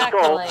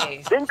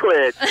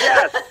Dinklage.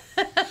 Yes.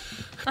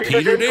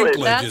 Peter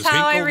Dinklage. That's is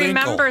how I Hinkle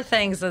remember Dinkle.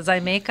 things, as I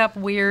make up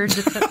weird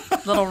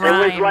little It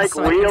rhymes. was like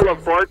so I Wheel can-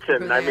 of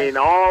Fortune. I mean,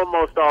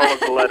 almost all of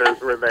the letters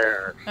were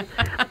there.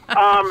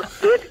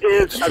 It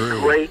is a true.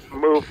 great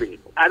movie.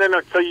 I don't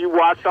know. So you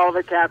watched all of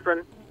it,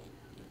 Catherine?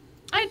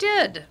 I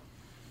did.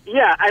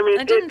 Yeah, I mean,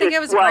 I didn't think it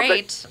was well,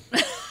 great.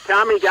 but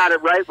Tommy got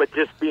it right with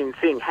just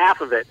seeing half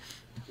of it.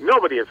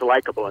 Nobody is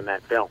likable in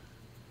that film.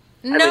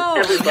 No,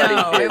 everybody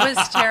no, it is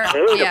was terrible.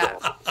 hateable.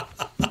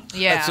 Yeah.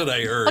 Yeah. That's what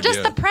I heard. Well, just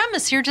yeah. the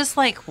premise, you're just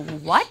like,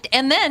 what?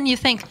 And then you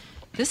think,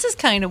 this is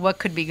kind of what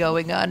could be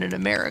going on in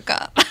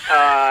America.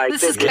 I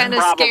This think is kinda it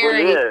probably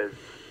scary. is.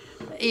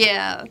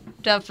 Yeah,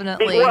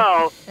 definitely.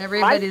 Well,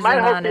 Everybody's my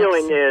in whole on it.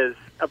 feeling is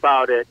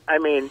about it. I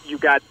mean, you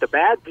got the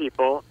bad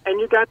people and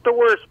you got the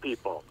worst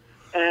people.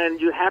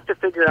 And you have to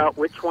figure out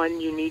which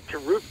one you need to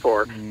root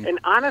for. And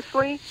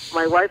honestly,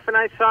 my wife and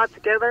I saw it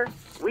together.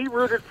 We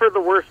rooted for the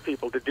worst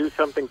people to do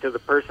something to the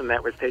person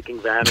that was taking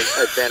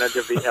advantage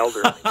of the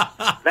elderly.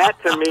 That,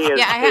 to me,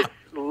 is as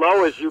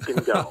low as you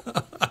can go.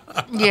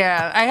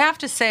 Yeah, I have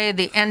to say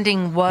the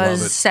ending Love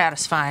was it.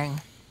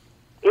 satisfying.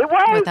 It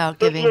was. Without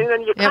giving-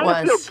 And you kind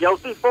of feel was.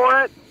 guilty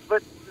for it,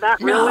 but not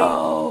really.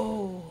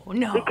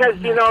 No. Because,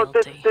 you know, not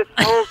this guilty.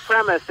 whole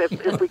premise,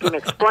 if we can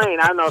explain,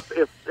 I don't know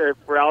if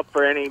Ralph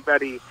or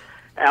anybody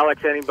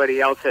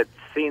else had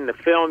seen the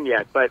film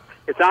yet, but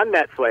it's on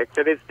Netflix.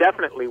 It is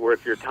definitely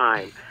worth your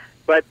time.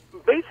 But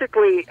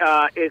basically,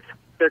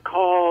 they're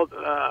called,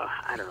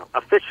 I don't know,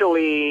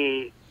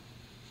 officially,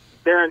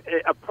 they're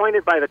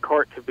appointed by the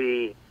court to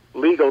be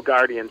legal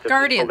guardians of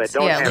people that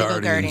don't have legal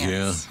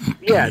guardians.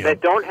 that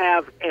don't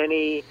have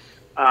any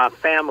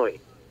family.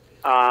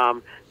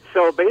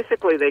 So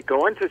basically, they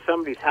go into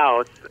somebody's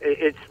house.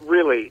 It's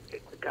really,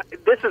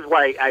 this is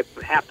why I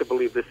have to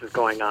believe this is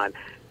going on.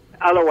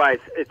 Otherwise,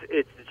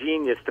 it's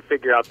genius to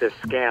figure out this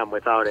scam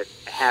without it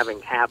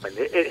having happened.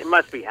 It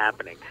must be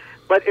happening.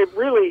 But it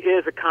really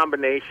is a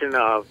combination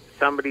of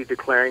somebody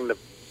declaring the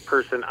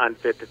person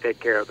unfit to take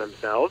care of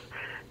themselves,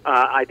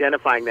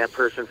 identifying that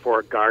person for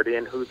a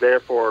guardian who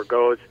therefore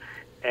goes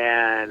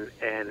and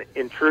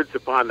intrudes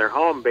upon their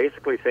home,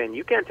 basically saying,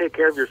 you can't take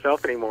care of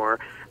yourself anymore.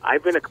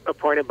 I've been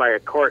appointed by a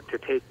court to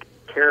take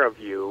care of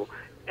you.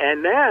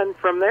 And then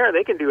from there,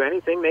 they can do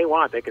anything they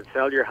want. They can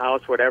sell your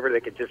house, whatever. They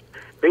can just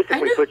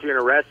basically put you in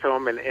a rest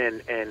home and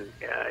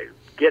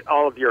get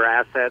all of your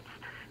assets.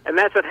 And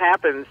that's what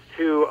happens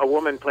to a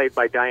woman played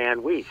by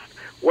Diane Wiest.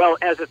 Well,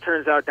 as it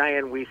turns out,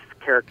 Diane Wiest's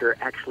character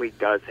actually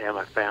does have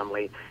a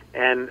family,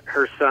 and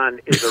her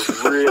son is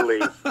a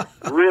really,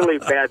 really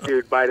bad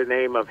dude by the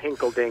name of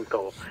Hinkle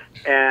Dinkle.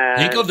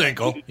 And Hinkle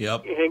Dinkle,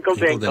 yep. Hinkle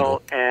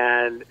Dinkle.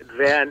 And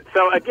then,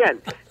 so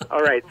again,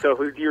 all right, so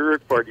who do you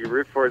root for? Do you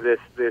root for this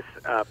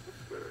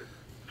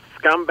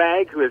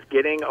scumbag who is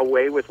getting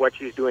away with what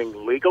she's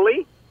doing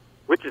legally,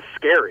 which is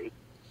scary?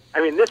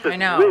 I mean, this is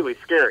really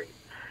scary.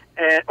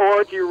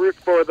 Or do you root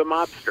for the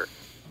mobster?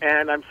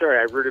 And I'm sorry,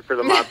 I rooted for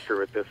the mobster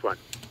with this one.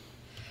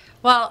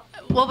 Well,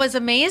 what was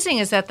amazing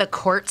is that the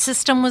court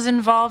system was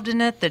involved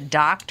in it. The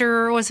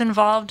doctor was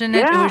involved in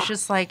it. It was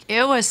just like,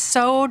 it was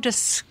so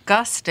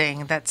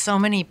disgusting that so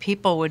many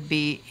people would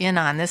be in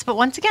on this. But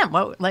once again,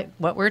 what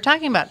we were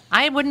talking about,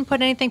 I wouldn't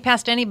put anything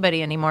past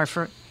anybody anymore.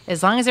 For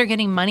as long as they're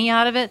getting money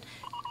out of it,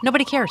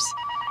 nobody cares.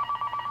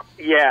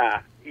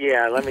 Yeah,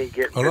 let me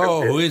get rid Hello,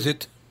 of this. who is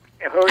it?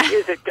 Who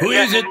is it? Who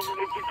is it?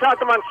 You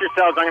talk amongst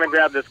yourselves. I'm going to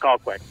grab this call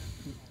quick.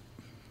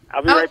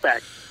 I'll be right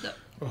back.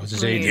 Oh, it's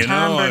his agent. You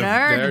know,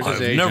 There's his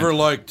I've agent. never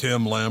liked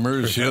Tim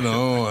Lammers. You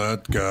know,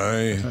 that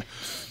guy.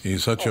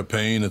 He's such a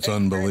pain. It's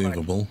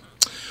unbelievable.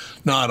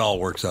 No, it all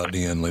works out in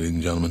the end, ladies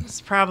and gentlemen.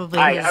 It's probably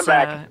Hi, his, I'm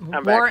back.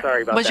 I'm back.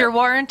 Sorry about was that. your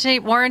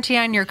warranty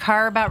on your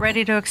car about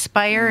ready to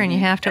expire and you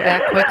have to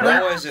act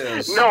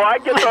quickly? No, I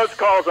get those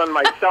calls on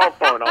my cell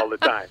phone all the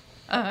time.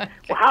 Well,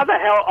 how the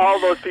hell all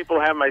those people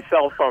have my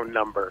cell phone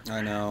number?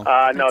 I know.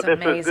 No,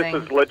 That's this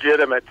is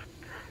legitimate.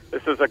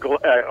 This is a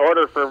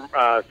order for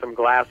some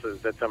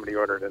glasses that somebody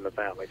ordered in the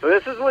family. So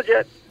this is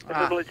legit. This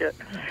is legit.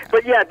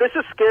 But yeah, this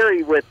is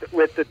scary with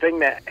the thing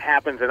that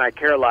happens, and I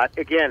care a lot.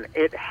 Again,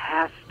 it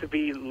has to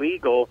be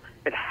legal.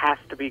 It has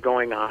to be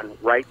going on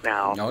right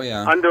now. Oh,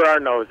 yeah. Under our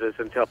noses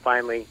until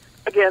finally,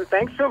 again,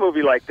 thanks to a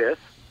movie like this,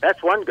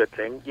 that's one good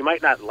thing. You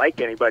might not like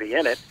anybody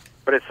in it,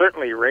 but it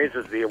certainly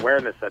raises the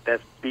awareness that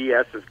this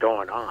BS is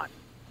going on.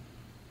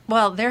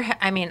 Well,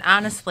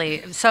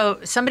 honestly, so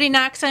somebody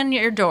knocks on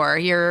your door.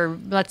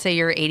 Let's say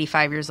you're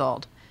 85 years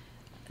old.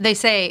 They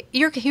say,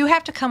 you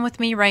have to come with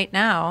me right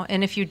now.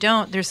 And if you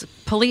don't, there's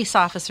police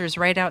officers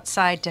right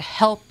outside to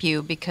help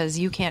you because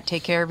you can't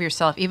take care of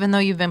yourself, even though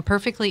you've been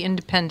perfectly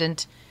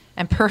independent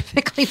and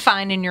perfectly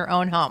fine in your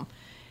own home.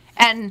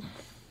 And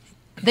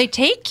they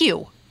take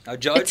you. A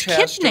judge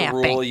has to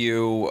rule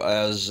you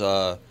as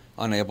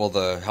unable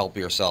to help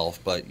yourself,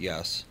 but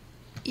yes.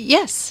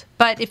 Yes,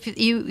 but if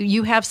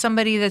you have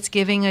somebody that's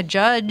giving a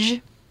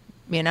judge,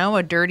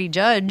 a dirty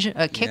judge,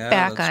 a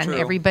kickback on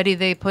everybody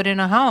they put in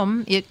a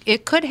home,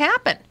 it could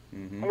happen.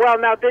 Mm-hmm. Well,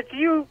 now, did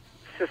you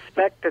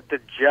suspect that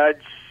the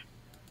judge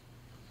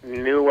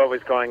knew what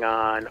was going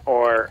on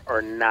or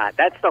not?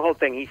 That's the whole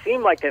thing. He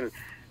seemed like an...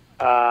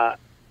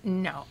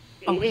 no.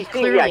 He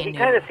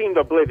kind of seemed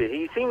oblivious.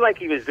 He seemed like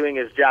he was doing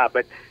his job,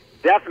 but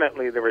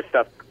definitely there was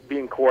stuff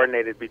being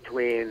coordinated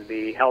between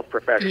the health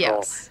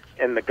professional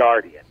and the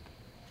guardian.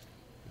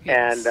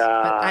 Yes.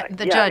 And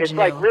the judge it's knew,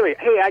 like, really,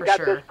 hey, I got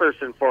sure. this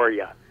person for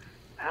you.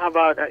 How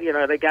about,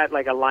 they got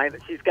like a line.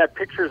 She's got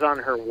pictures on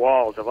her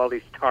walls of all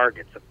these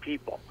targets of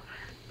people.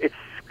 It's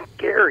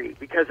scary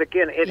because,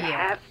 again, it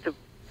has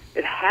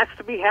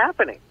to be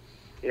happening,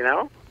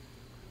 It's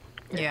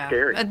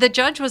scary. The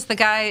judge was the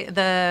guy,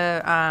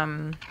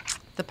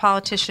 the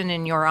politician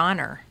in Your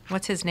Honor.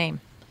 What's his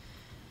name?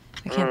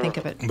 I can't think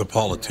of it. The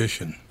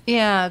politician.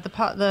 Yeah,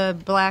 the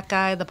black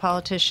guy, the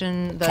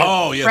politician, the the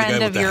friend guy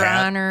with of the Your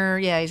hat. Honor.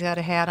 Yeah, he's got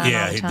a hat on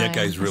all the time. That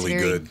guy's really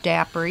he's very good.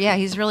 Dapper. Yeah,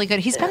 he's really good.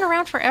 He's been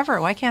around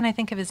forever. Why can't I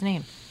think of his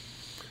name?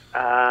 It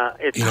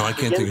I can't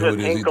think of who it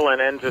is. Hinkle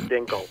and ends with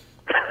Dinkle.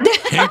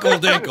 Hinkle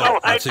Dinkle. No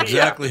That's idea.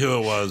 exactly who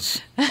it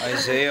was.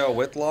 Isaiah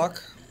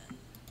Whitlock?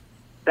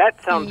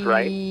 That sounds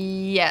right.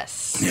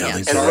 Yes. Yeah,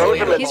 yes. And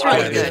Rosamund He's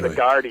Pike really is good. the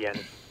Guardian.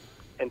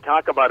 And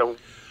talk about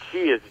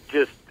she is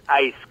just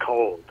ice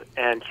cold.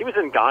 And she was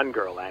in Gone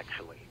Girl,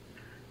 actually.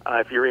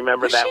 If you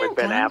remember Was that she with in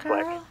Ben Gone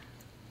Affleck. Girl?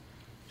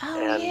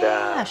 Oh, And,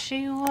 yeah,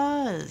 she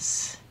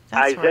was.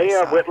 That's where I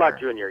Isaiah saw Whitlock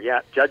her. Jr.,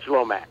 yeah, Judge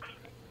Lomax.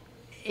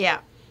 Yeah,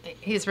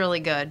 he's really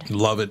good.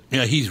 Love it.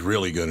 Yeah, he's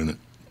really good in it.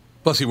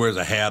 Plus, he wears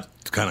a hat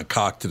kind of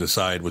cocked to the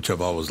side, which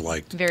I've always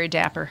liked. Very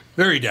dapper.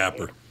 Very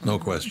dapper, no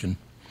question.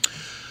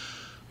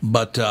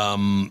 But,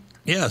 so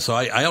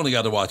I only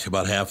got to watch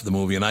about half of the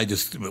movie, and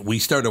we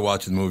started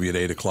watching the movie at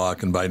 8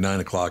 o'clock, and by 9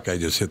 o'clock I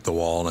just hit the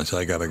wall, and I said,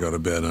 I got to go to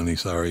bed, honey,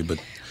 sorry, but...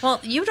 Well,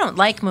 you don't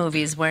like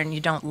movies when you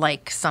don't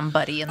like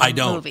somebody in the movie. I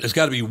don't. There's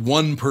got to be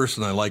one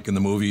person I like in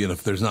the movie, and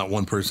if there's not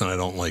one person, I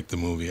don't like the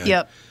movie.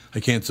 Yep. I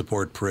can't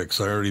support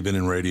pricks. I've already been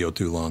in radio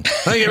too long.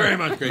 Thank you very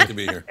much. Great to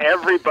be here.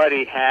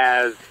 Everybody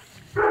is,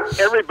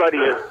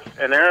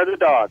 and there are the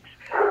dogs.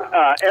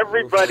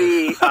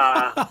 Everybody is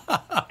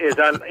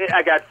on.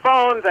 I got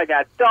phones. I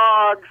got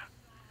dogs.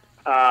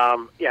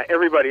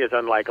 Everybody is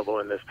unlikable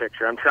in this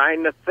picture. I'm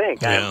trying to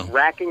think. Yeah. I'm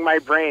racking my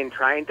brain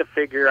trying to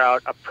figure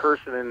out a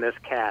person in this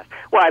cast.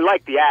 Well, I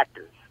like the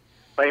actors,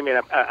 but I mean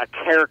a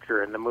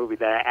character in the movie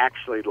that I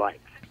actually liked.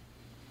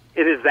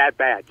 It is that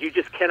bad. You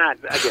just cannot,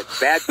 again,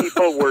 bad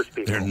people, worse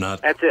people. They're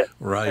not. That's it.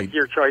 Right. That's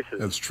your choices.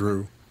 That's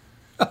true.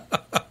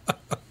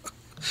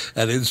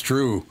 That is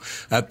true.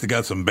 That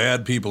got some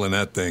bad people in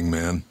that thing,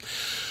 man.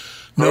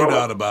 No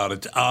doubt about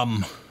it.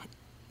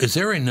 Is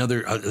there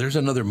another? There's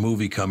another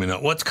movie coming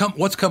up. What's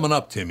coming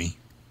up, Timmy?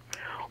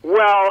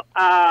 Well,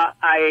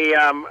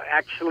 I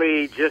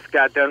actually just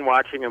got done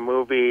watching a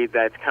movie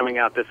that's coming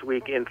out this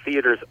week in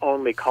theaters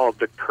only called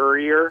The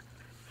Courier,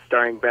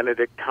 starring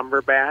Benedict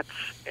Cumberbatch,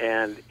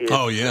 and it's,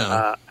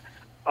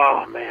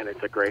 oh man,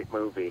 it's a great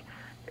movie.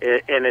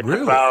 And it's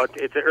really?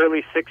 It's the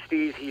early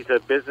 60s. He's a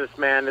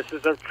businessman. This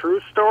is a true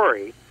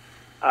story.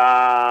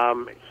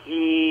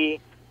 He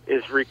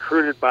is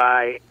recruited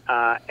by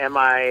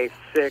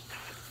MI6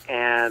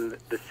 and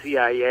the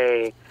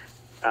CIA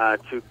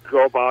to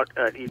go about,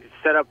 he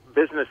set up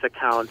business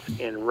accounts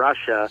in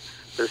Russia.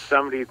 There's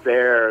somebody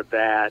there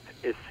that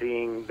is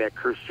seeing that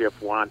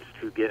Khrushchev wants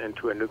to get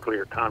into a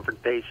nuclear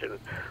confrontation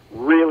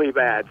really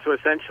bad. So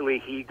essentially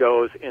he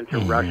goes into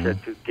Russia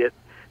to get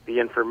the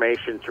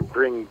information to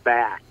bring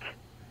back.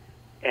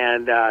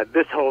 And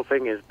this whole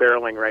thing is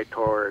barreling right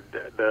toward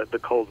the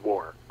Cold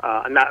War.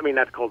 Not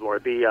the Cold War,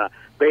 the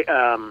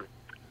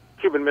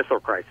Cuban Missile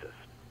Crisis.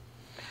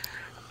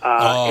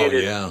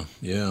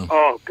 Yeah.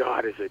 Oh,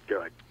 God, is it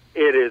good.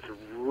 It is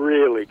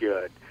really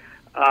good.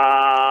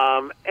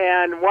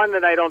 And one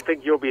that I don't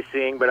think you'll be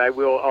seeing, but I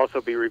will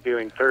also be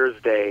reviewing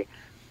Thursday,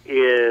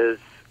 is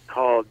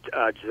called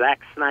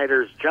Zack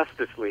Snyder's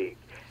Justice League.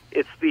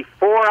 It's the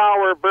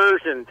 4-hour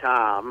version,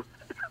 Tom,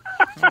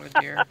 Oh,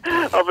 dear.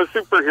 of a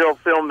superhero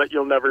film that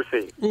you'll never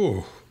see.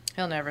 Ooh.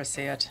 He'll never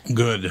see it.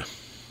 Good.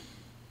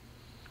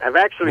 I've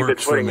actually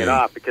Works been putting for it me.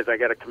 off because I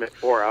got to commit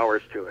 4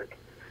 hours to it.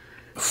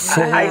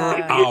 4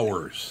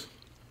 hours.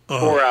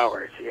 4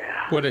 hours,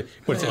 yeah. What is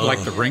it,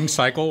 like the ring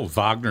cycle,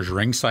 Wagner's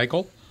ring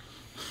cycle?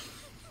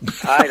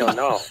 I don't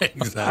know.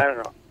 Exactly. I don't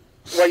know.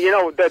 Well, you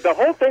know, the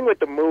whole thing with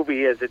the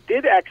movie is it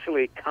did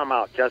actually come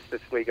out,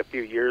 Justice League, a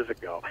few years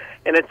ago.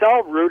 And it's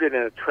all rooted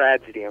in a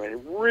tragedy. I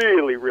mean,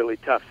 really, really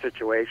tough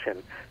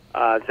situation.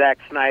 Zack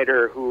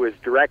Snyder, who is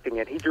directing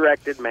it, he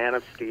directed Man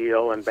of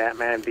Steel and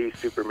Batman v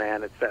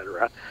Superman,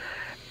 etc.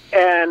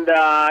 And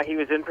he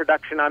was in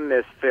production on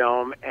this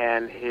film,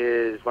 and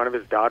one of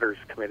his daughters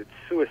committed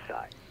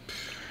suicide.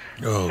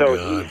 Oh, So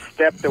God. he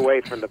stepped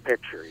away from the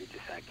picture. He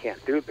just said, I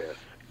can't do this.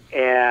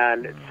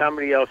 And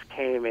somebody else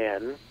came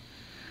in,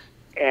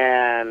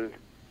 and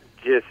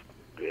just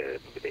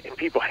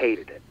people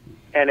hated it.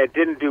 And it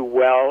didn't do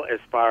well as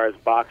far as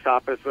box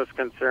office was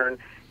concerned.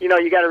 You know,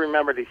 you got to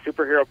remember these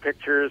superhero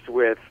pictures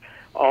with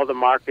all the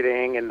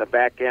marketing and the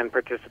back-end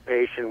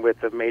participation with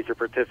the major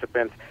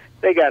participants.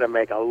 They got to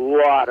make a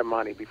lot of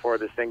money before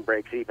this thing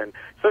breaks even.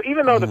 So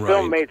even though the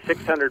film made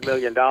 $600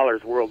 million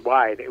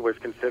worldwide, it was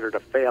considered a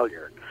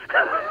failure.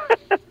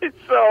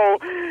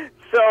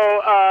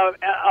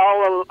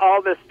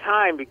 all this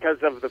time, because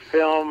of the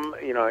film,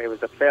 you know, it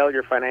was a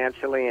failure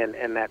financially,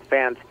 and that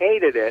fans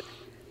hated it.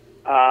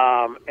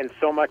 And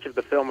so much of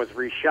the film was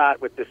reshot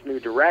with this new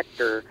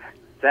director.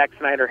 Zack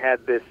Snyder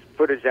had this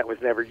footage that was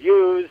never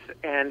used,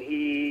 and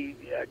he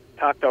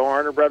talked to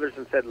Warner Brothers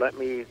and said, let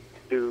me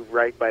do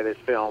right by this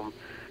film,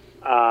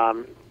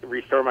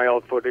 restore my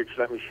old footage,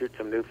 let me shoot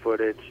some new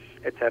footage,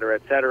 et cetera,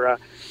 et cetera.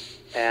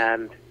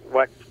 And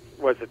what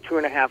was a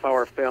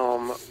 2.5-hour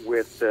film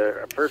with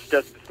the first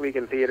Justice League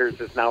in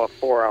theaters is now a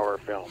 4-hour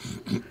film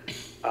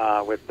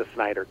with the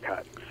Snyder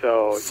cut.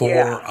 So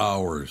 4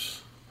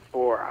 hours.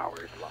 4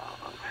 hours long.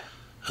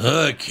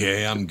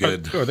 Okay, I'm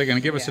good. Are they going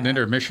to give us an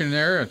intermission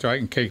there so I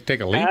can take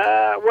a leak?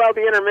 Well,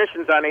 the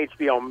intermission's on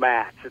HBO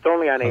Max. It's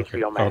only on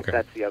HBO Max. Okay.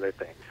 That's the other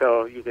thing.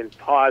 So you can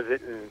pause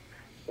it and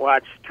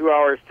watch 2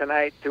 hours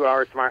tonight, 2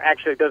 hours tomorrow.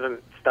 Actually, it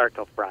doesn't start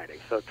till Friday.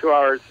 So 2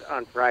 hours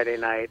on Friday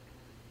night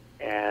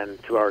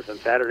and 2 hours on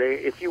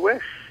Saturday, if you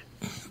wish.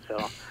 So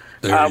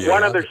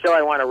one other show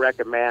I want to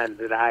recommend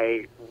that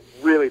I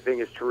really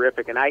think is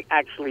terrific, and I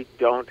actually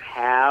don't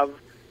have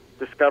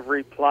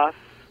Discovery Plus.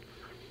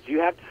 Do you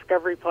have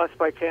Discovery Plus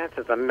by chance?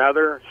 It's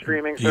another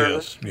streaming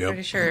service. Yes. Yep.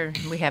 Pretty sure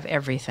we have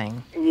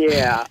everything.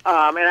 Yeah.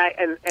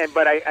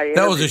 But I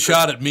That was a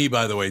shot at me,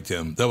 by the way,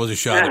 Tim. That was a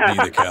shot at me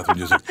that Catherine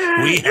just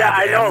said. We have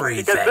I know,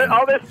 everything. because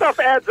all this stuff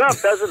adds up,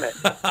 doesn't it?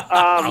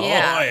 Oh,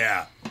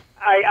 yeah.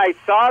 I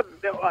saw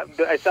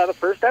the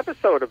first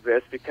episode of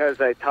this because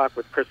I talked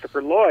with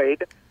Christopher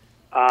Lloyd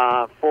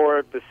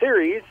for the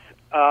series.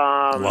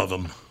 Love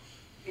him.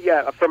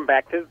 Yeah, from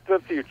Back to the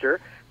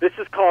Future. This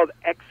is called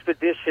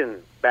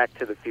Expedition Back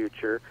to the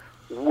Future,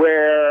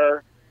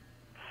 where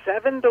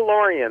 7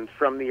 DeLoreans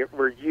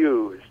were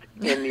used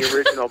in the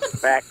original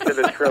Back to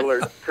the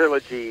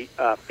Trilogy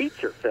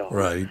feature film.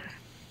 Right.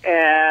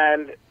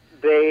 And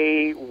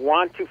they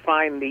want to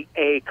find the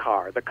A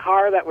car, the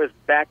car that was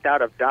backed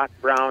out of Doc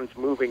Brown's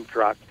moving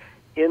truck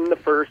in the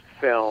first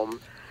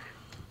film.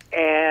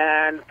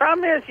 And the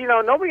problem is, you know,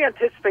 nobody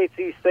anticipates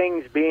these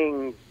things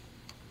being,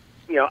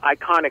 you know,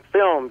 iconic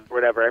films or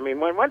whatever. I mean,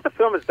 once the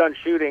film is done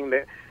shooting,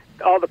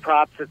 all the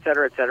props, et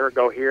cetera,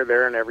 go here,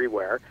 there, and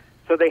everywhere.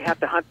 So they have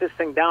to hunt this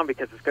thing down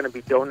because it's going to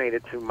be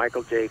donated to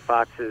Michael J.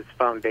 Fox's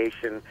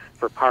Foundation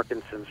for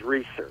Parkinson's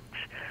Research.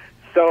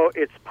 So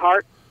it's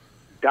part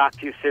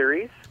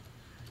docuseries,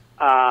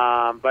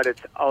 but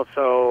it's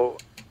also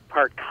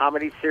part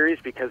comedy series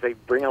because they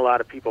bring a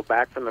lot of people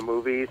back from the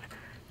movies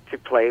to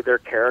play their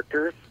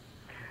characters.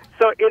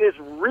 So it is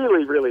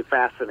really, really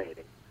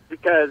fascinating.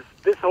 Because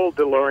this whole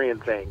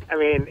DeLorean thing, I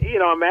mean, you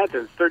know,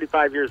 imagine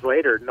 35 years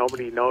later,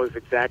 nobody knows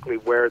exactly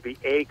where the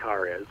A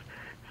car is.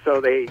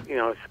 So they, you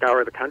know,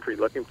 scour the country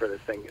looking for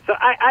this thing. So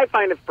I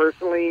find it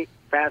personally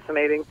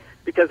fascinating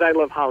because I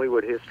love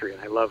Hollywood history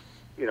and I love,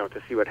 you know,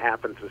 to see what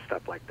happens with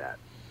stuff like that.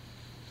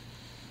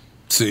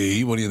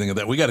 See, what do you think of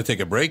that? We got to take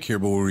a break here,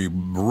 but we'll be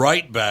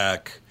right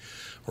back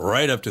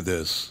right after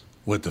this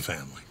with the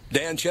family.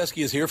 Dan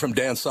Chesky is here from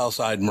Dan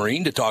Southside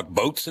Marine to talk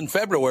boats in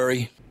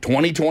February.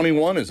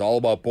 2021 is all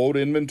about boat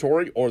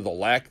inventory or the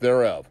lack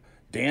thereof.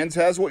 Dan's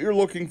has what you're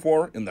looking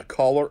for in the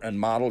color and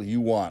model you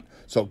want.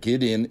 So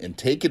get in and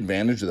take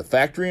advantage of the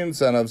factory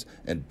incentives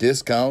and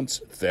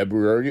discounts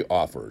February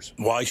offers.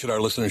 Why should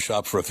our listeners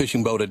shop for a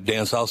fishing boat at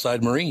Dan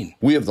Southside Marine?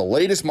 We have the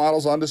latest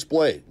models on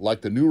display,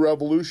 like the new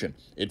Revolution.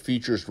 It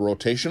features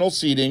rotational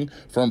seating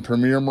from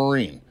Premier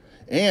Marine.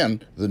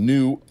 And the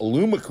new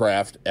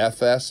Alumacraft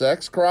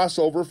FSX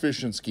crossover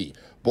fishing ski.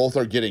 Both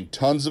are getting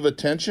tons of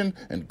attention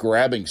and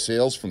grabbing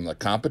sales from the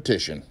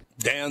competition.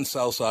 Dan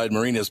Southside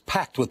Marine is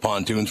packed with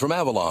pontoons from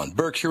Avalon,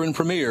 Berkshire, and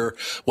Premier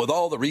with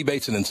all the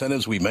rebates and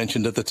incentives we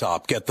mentioned at the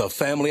top. Get the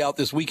family out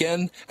this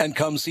weekend and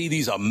come see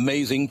these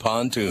amazing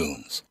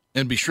pontoons.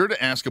 And be sure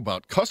to ask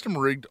about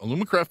custom-rigged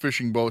Alumacraft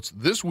fishing boats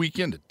this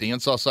weekend at Dan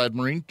Southside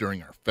Marine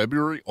during our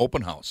February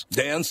open house.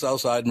 Dan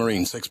Southside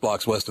Marine, 6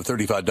 blocks west of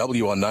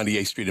 35W on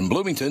 98th Street in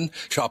Bloomington.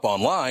 Shop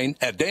online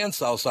at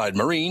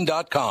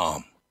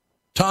dansouthsidemarine.com.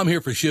 Tom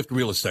here for Shift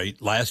Real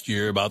Estate. Last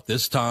year, about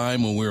this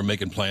time when we were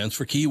making plans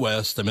for Key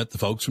West, I met the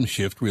folks from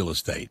Shift Real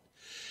Estate.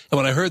 And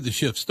when I heard the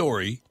Shift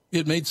story,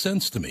 it made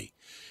sense to me.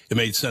 It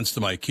made sense to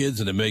my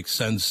kids, and it makes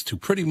sense to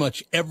pretty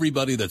much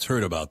everybody that's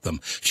heard about them.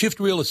 Shift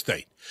Real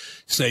Estate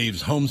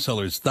saves home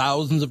sellers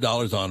thousands of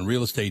dollars on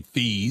real estate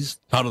fees.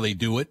 How do they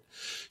do it?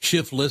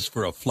 Shift lists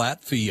for a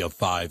flat fee of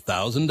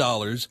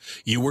 $5,000.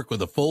 You work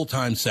with a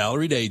full-time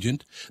salaried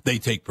agent. They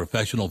take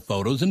professional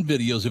photos and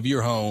videos of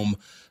your home,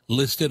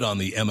 list it on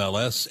the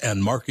MLS,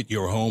 and market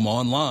your home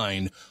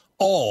online,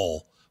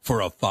 all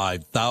for a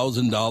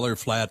 $5,000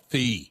 flat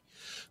fee.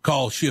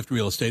 Call Shift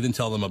Real Estate and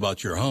tell them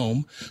about your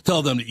home.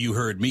 Tell them that you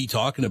heard me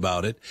talking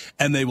about it,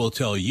 and they will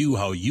tell you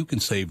how you can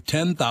save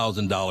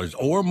 $10,000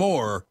 or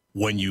more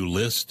when you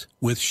list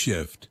with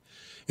Shift.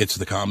 It's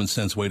the common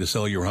sense way to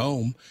sell your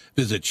home.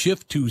 Visit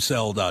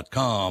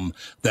shift2sell.com.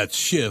 That's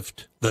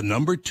shift, the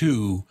number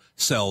 2,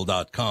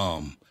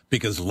 sell.com.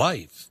 Because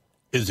life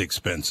is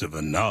expensive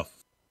enough.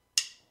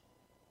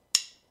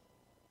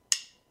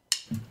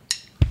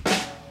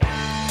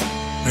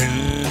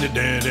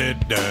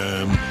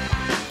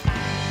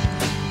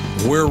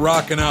 We're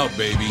rocking out,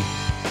 baby.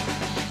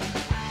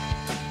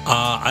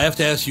 I have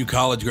to ask you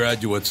college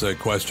graduates a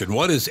question.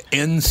 What is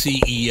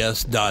nces.ed.gov?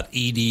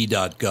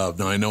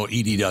 Now, I know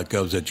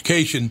ed.gov is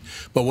education,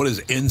 but what is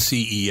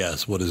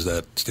NCES? What does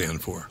that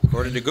stand for?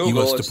 According to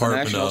Google, US it's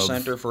Department the National of...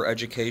 Center for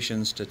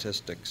Education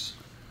Statistics.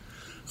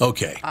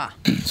 Okay.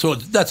 So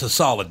that's a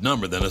solid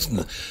number, then.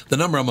 The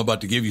number I'm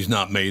about to give you is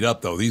not made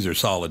up, though. These are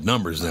solid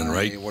numbers, then,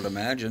 right? I would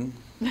imagine.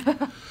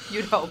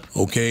 You'd hope.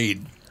 Okay.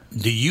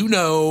 Do you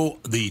know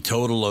the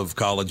total of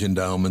college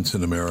endowments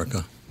in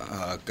America?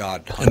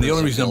 God. And the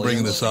only reason I'm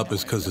bringing this up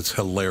is because it's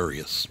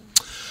hilarious.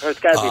 It's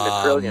got to be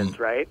the trillions,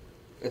 right?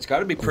 It's got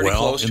to be pretty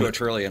close to a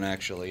trillion,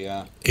 actually,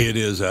 yeah. It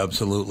is,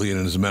 absolutely.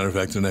 And as a matter of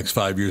fact, in the next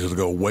 5 years, it'll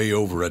go way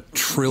over $1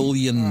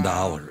 trillion.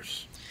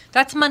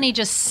 That's money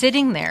just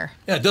sitting there.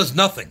 Yeah, it does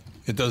nothing.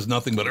 It does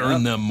nothing but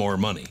earn them more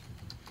money.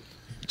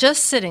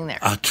 Just sitting there.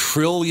 $1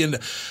 trillion.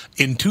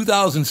 In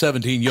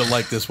 2017, you'll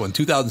like this one.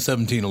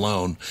 2017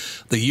 alone,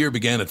 the year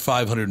began at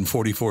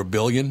 $544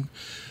 billion.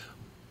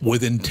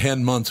 Within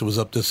 10 months, it was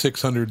up to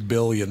 $600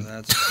 billion.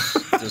 That's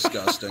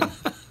disgusting.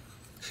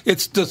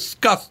 It's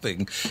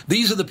disgusting.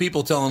 These are the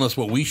people telling us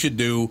what we should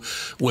do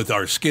with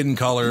our skin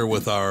color,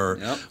 with our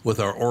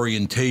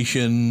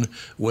orientation,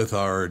 with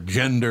our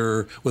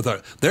gender,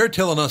 they're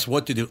telling us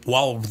what to do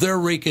while they're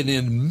raking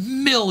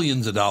in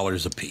millions of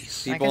dollars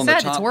apiece. Like I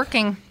said, it's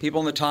working.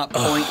 People in the top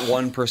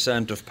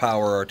 0.1% of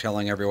power are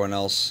telling everyone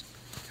else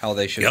how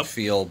they should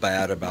feel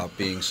bad about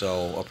being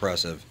so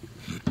oppressive.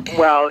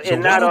 Well, so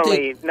and not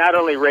only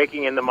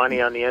raking in the money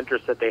on the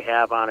interest that they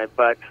have on it,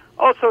 but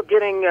also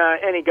getting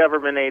any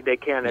government aid they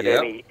can at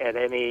any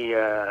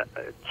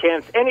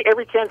chance,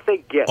 every chance they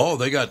get. Oh,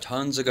 they got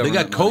tons of government.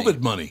 They got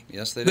COVID money.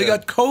 Yes, they did. They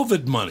got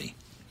COVID money.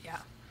 Yeah,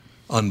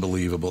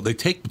 unbelievable. They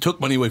took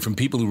money away from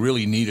people who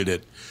really needed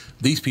it.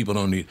 These people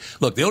don't need.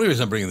 Look, the only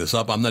reason I'm bringing this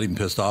up, I'm not even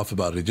pissed off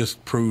about it. It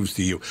just proves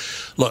to you.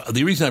 Look,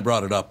 the reason I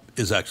brought it up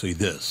is actually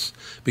this,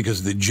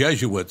 because the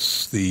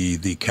Jesuits,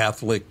 the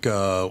Catholic.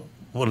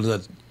 What is that?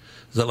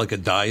 Is that like a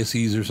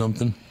diocese or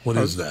something? What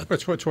is that?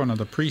 It's one of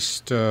the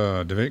priest,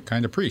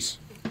 kind of priests.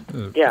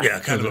 Yeah,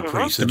 kind of a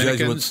priest. The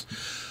Jesuits.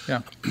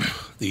 Yeah.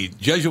 The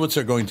Jesuits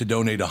are going to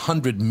donate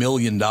 $100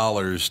 million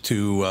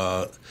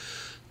to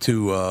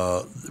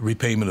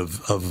repayment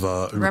of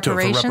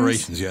reparations. For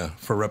reparations. Yeah,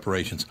 for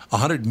reparations.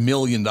 $100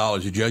 million.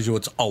 The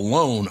Jesuits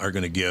alone are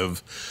going to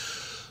give.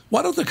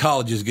 Why don't the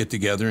colleges get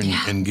together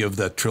and give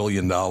that $1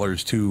 trillion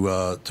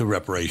to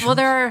reparations? Well,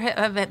 there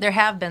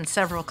have been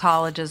several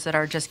colleges that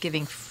are just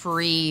giving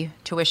free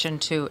tuition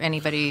to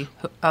anybody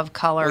of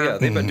color. Oh, yeah,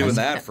 they've been doing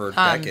that for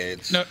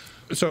decades.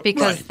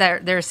 Because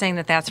they're saying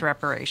that that's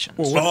reparations.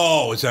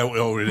 Well, is that?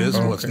 Oh, it is.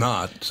 Well, it's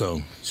not.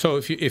 So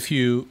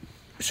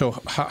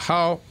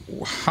how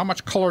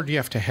much color do you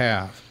have to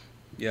have?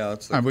 Yeah,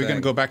 that's the Are we going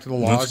to go back to the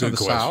laws of the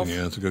South?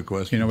 Yeah, that's a good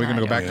question. We're going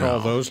to go back to all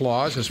those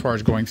laws as far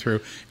as going through.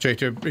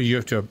 You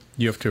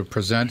have to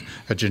present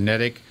a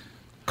genetic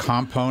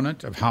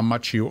component of how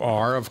much you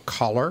are of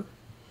color,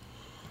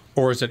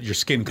 or is it your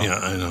skin color? Yeah,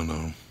 I don't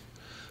know.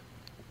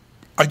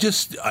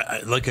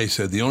 Like I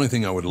said, the only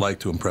thing I would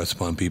like to impress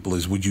upon people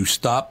is, would you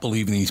stop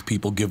believing these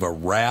people give a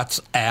rat's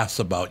ass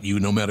about you,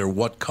 no matter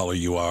what color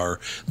you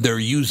are? They're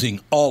using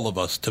all of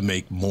us to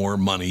make more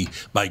money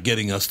by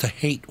getting us to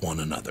hate one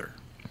another.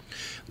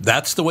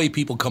 That's the way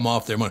people come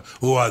off their money.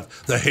 Oh,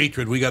 the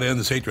hatred. We got to end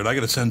this hatred. I got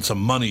to send some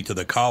money to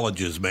the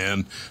colleges,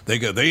 man.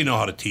 They know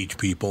how to teach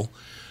people.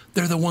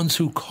 They're the ones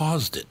who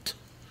caused it.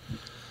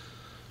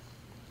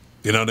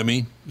 You know what I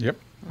mean? Yep.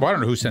 Well, I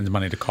don't know who sends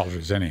money to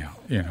colleges anyhow.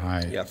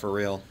 Yeah, for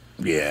real.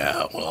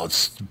 Yeah, well,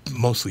 it's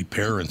mostly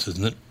parents,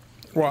 isn't it?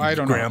 Well, I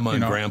don't grandma know.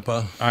 and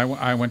grandpa.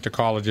 I went to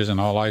colleges, and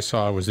all I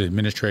saw was the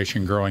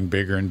administration growing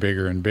bigger and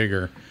bigger and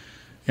bigger.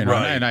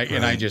 Right, and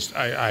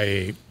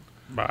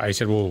I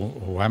said, well,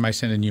 why am I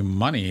sending you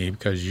money?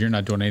 Because you're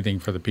not doing anything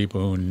for the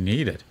people who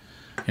need it.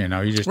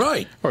 You just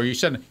or you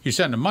send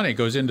the money, it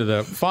goes into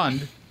the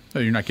fund.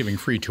 You're not giving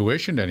free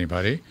tuition to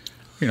anybody.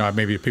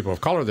 Maybe people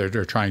of color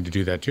they're trying to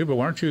do that too. But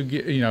why don't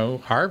you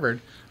Harvard,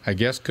 I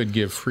guess, could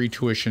give free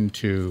tuition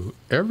to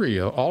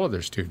all of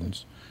their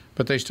students,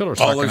 but they still are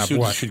sucking up all their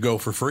students what? should go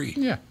for free.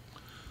 Yeah,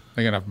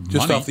 they got enough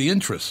just money. off the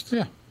interest.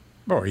 Yeah,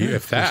 or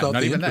if that,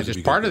 not even that,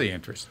 just part of the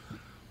interest.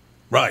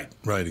 Right,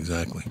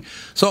 exactly.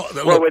 So,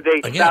 would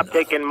they stop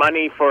taking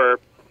money for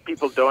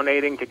people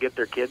donating to get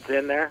their kids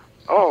in there?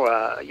 Oh,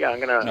 I'm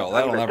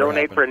gonna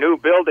donate for a new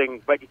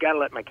building, but you got to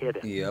let my kid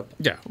in. Yep.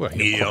 Yeah. Well,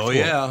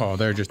 yeah.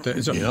 They're just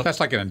that's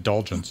like an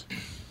indulgence.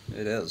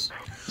 It is.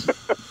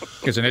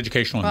 It's an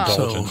educational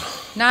indulgence.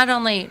 So, not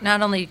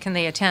only can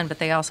they attend, but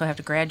they also have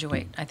to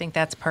graduate. I think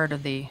that's part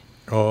of the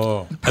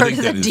deal.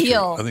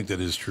 I think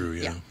that is true.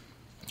 Yeah.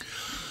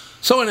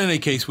 So in any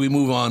case, we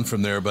move on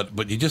from there,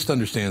 but you just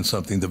understand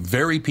something. The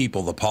very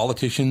people, the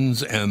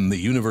politicians and the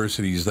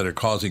universities that are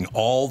causing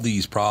all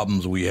these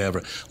problems we have.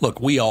 Look,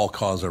 we all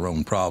cause our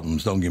own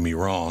problems, don't get me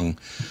wrong.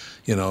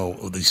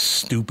 These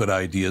stupid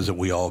ideas that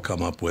we all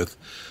come up with.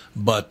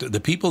 But the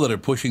people that are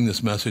pushing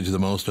this message the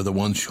most are the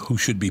ones who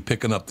should be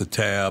picking up the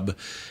tab.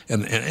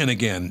 And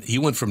again, he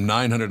went from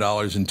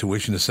 $900 in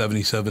tuition to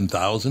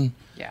 $77,000.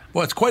 Yeah.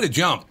 Well, it's quite a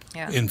jump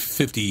in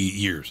 50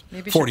 years,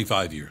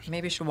 45 years.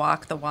 Maybe you should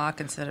walk the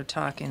walk instead of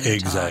talking the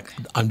talk. Talk.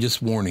 I'm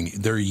just warning you.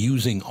 They're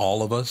using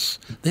all of us.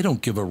 They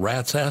don't give a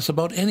rat's ass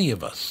about any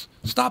of us.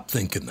 Stop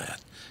thinking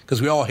that.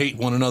 Because we all hate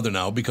one another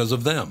now because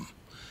of them.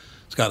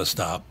 It's got to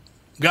stop.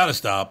 Got to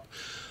stop.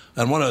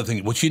 And one other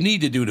thing, what you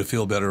need to do to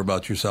feel better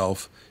about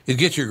yourself is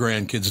get your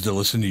grandkids to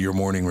listen to your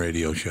morning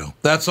radio show.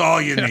 That's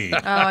all you need. Oh,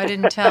 I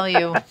didn't tell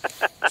you.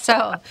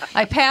 So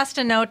I passed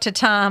a note to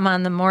Tom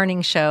on the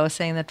morning show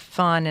saying that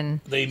Fawn and...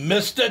 They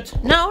missed it?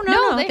 No,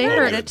 they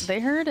heard it. They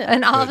heard it.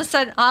 And all of a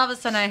sudden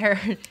I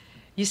heard,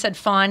 you said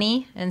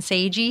Fawny and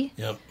Sagey.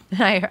 Yep.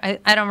 And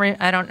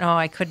I don't know.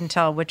 I couldn't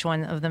tell which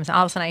one of them.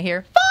 All of a sudden I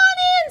hear,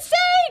 Fawny and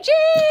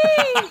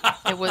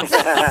Sagey! It was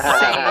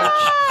Sage.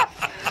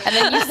 And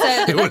then you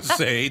said it was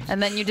Sage.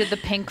 And then you did the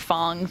Pink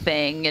Fong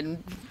thing,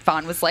 and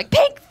Fawn was like,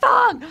 Pink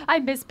Fong! I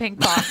miss Pink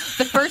Fong.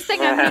 The first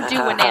thing I'm going to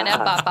do when Nana and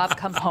Bob Bob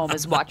come home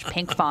is watch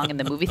Pink Fong in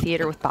the movie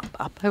theater with Bob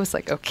Bob. I was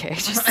like, okay,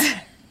 just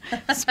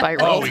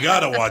spiral. Oh, we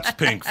got to watch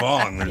Pink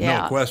Fong. There's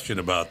no question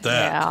about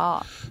that.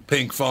 Yeah.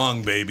 Pink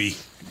Fong, baby.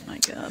 Oh, my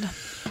God.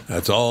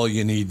 That's all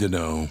you need to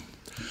know.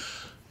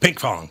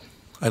 Pink Fong.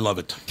 I love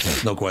it.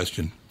 No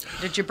question.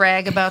 Did you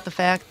brag about the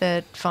fact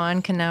that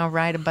Fawn can now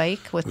ride a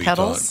bike with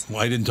pedals?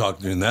 I didn't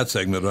talk in that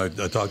segment.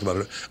 I talked about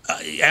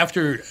it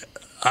after.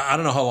 I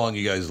don't know how long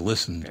you guys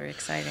listened. Very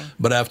exciting.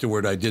 But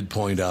afterward, I did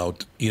point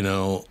out,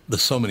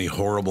 there's so many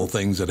horrible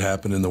things that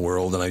happen in the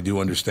world, and I do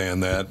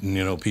understand that.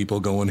 And people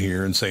going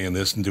here and saying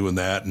this and doing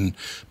that, and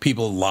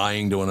people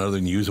lying to one another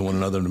and using one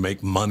another to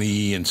make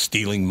money and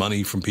stealing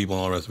money from people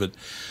and all the rest of it.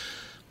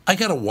 I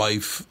got a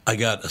wife, I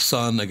got a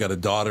son, I got a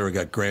daughter, I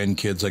got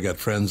grandkids, I got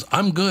friends.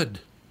 I'm good.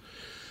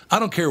 I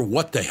don't care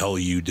what the hell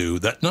you do.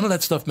 None of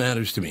that stuff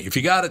matters to me. If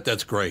you got it,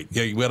 that's great.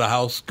 Yeah, you got a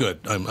house?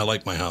 Good. I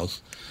like my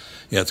house.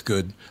 Yeah, it's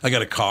good. I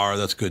got a car.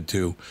 That's good,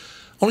 too.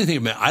 Only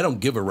thing, I don't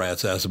give a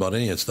rat's ass about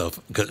any of that stuff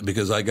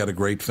because I got a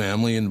great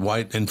family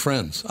and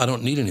friends. I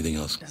don't need anything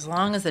else. As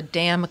long as the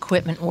damn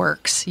equipment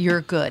works,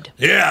 you're good.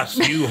 Yes,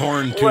 you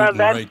horn tootin'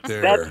 right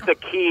there. That's the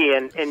key.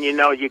 And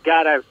you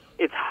got to,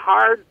 it's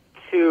hard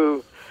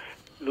to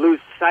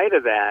lose sight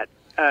of that.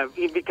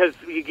 Because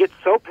you get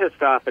so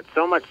pissed off at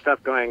so much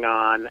stuff going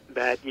on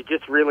that you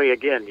just really,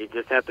 again, you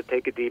just have to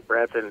take a deep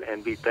breath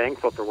and be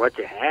thankful for what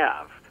you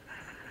have.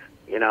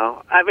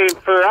 I mean,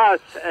 for us,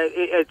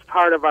 it's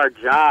part of our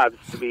jobs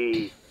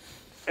to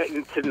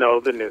know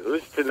the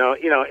news, to know,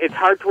 it's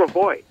hard to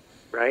avoid,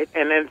 right?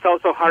 And then it's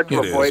also hard to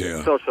avoid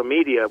social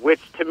media,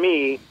 which to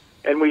me,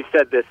 and we've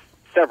said this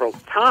several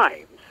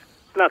times,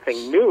 it's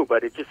nothing new,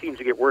 but it just seems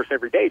to get worse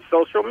every day,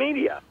 social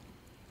media.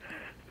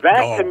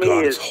 That to me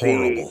is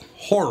horrible.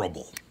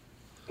 Horrible.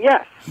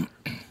 Yes.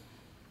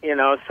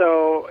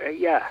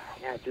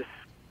 Just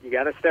you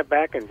got to step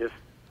back and just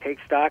take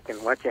stock in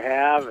what you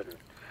have, and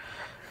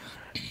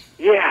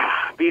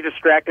be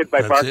distracted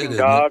by barking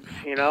dogs.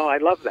 I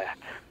love that.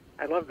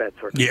 I love that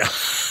sort of thing.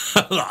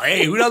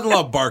 Hey, who doesn't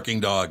love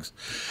barking dogs?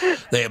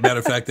 Matter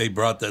of fact, they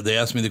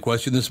asked me the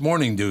question this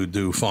morning: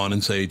 Do Fawn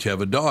and Sage have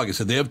a dog? I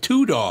said they have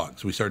 2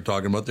 dogs. We started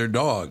talking about their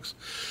dogs.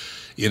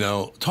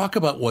 Talk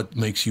about what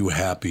makes you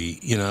happy.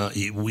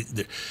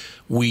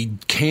 We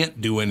can't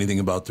do anything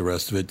about the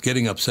rest of it.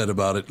 Getting upset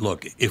about it.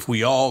 Look, if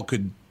we all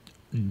could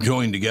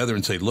join together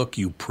and say, look,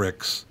 you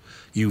pricks,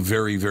 you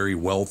very, very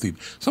wealthy.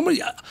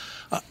 Somebody,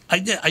 I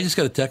just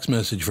got a text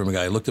message from a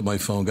guy. I looked at my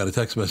phone, got a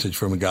text message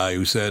from a guy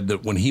who said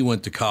that when he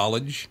went to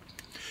college,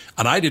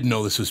 and I didn't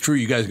know this was true.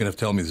 You guys are going to have to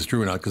tell me this is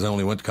true or not because I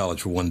only went to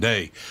college for one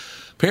day.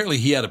 Apparently,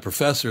 he had a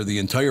professor the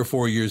entire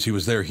 4 years he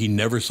was there. He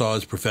never saw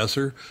his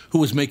professor, who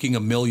was making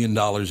 $1 million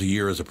a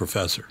year as a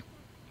professor.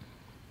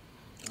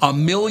 $1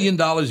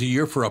 million a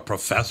year for a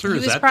professor?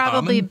 Is that common? He was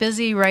probably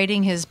busy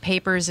writing his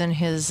papers in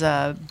his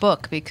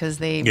book because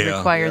they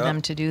require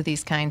them to do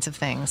these kinds of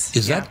things.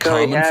 Is that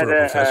common for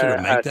a professor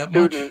to make that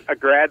much? A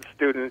grad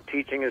student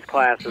teaching his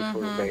classes,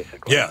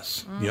 basically.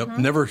 Yes. Yep.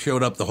 Never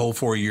showed up the whole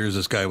 4 years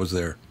this guy was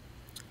there.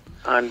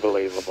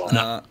 Unbelievable.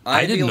 No,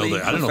 I didn't know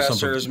that. I didn't know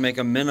professors make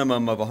a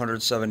minimum of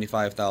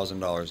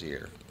 $175,000 a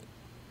year.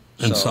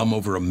 And some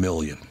over $1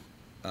 million.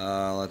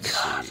 Let's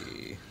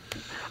see.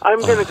 I'm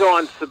going to go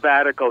on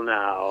sabbatical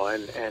now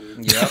and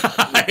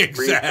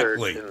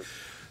exactly. research.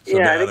 They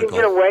can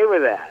get away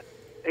with that.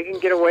 They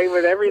can get away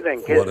with everything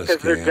because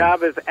their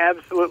job is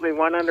absolutely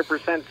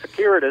 100%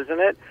 secured, isn't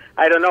it?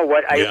 I don't know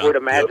what I would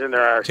imagine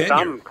there are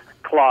some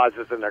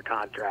clauses in their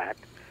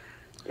contract.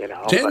 You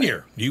know,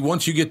 tenure.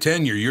 Once you get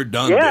tenure, you're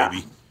done, baby.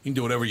 You can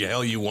do whatever the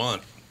hell you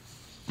want.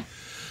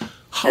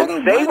 Why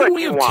do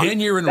we have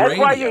tenure in radio? That's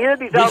why you hear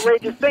these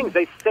outrageous things.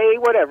 They say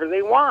whatever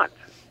they want.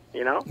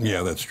 You know?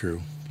 Yeah, that's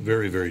true.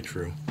 Very, very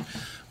true.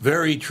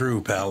 Very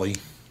true, Pally.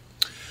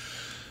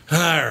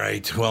 All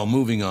right. Well,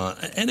 moving on.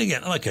 And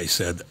again, like I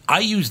said,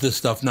 I use this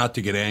stuff not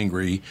to get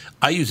angry.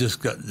 I use this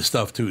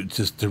stuff to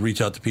just to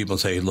reach out to people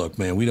and say, hey, look,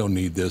 man, we don't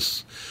need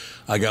this.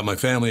 I got my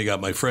family, I got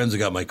my friends, I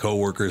got my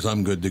coworkers.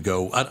 I'm good to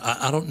go.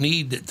 I don't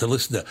need to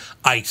listen to.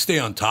 I stay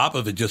on top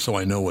of it just so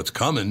I know what's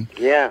coming.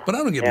 Yeah. But I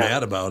don't get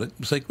mad about it.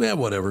 It's like,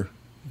 whatever.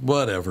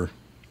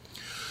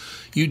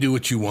 You do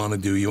what you want to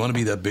do. You want to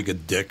be that big a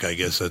dick, I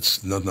guess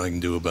that's nothing I can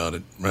do about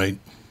it, right?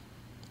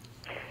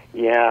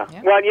 Yeah.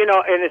 Well, you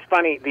know, and it's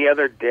funny. The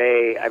other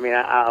day, I mean,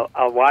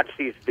 I'll watch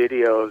these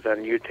videos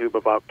on YouTube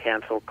about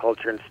cancel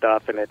culture and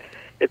stuff, and it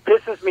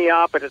pisses me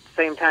off, but at the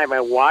same time, I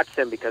watch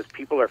them because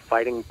people are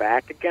fighting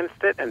back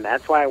against it, and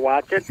that's why I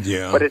watch it.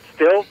 Yeah. But it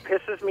still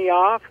pisses me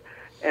off.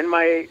 And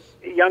my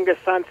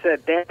youngest son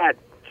said, Dad,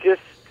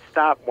 just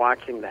stop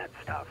watching that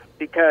stuff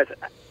because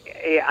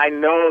I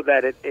know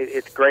that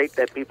it's great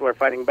that people are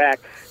fighting back,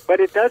 but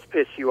it does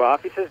piss you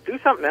off. He says, do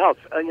something else.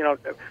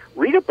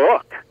 Read a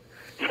book.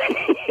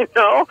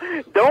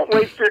 Don't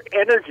waste your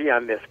energy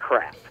on this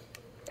crap.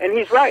 And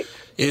he's right.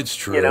 It's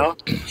true.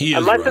 He is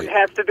unless it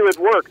has to do with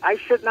work, I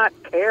should not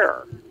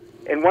care.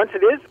 And once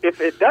if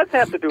it does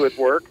have to do with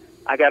work,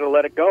 I got to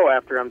let it go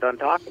after I'm done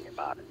talking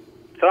about it.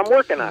 So I'm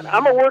working on it.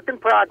 I'm a work in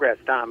progress,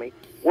 Tommy.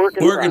 Work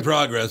in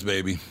progress,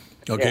 baby.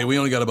 Okay, we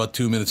only got about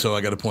 2 minutes, so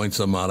I got to point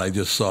some out. I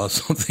just saw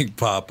something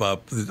pop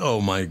up. Oh,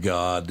 my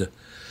God.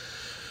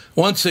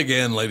 Once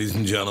again, ladies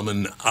and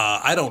gentlemen,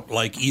 I don't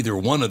like either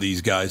one of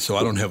these guys, so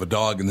I don't have a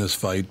dog in this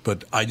fight,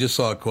 but I just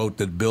saw a quote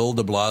that Bill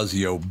de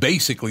Blasio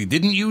basically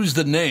didn't use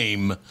the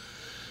name,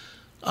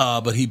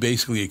 but he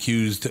basically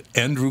accused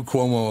Andrew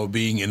Cuomo of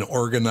being an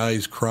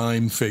organized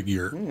crime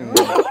figure.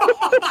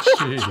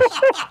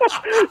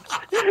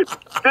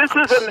 This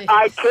is an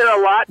I care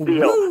a lot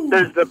deal. Woo.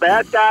 There's the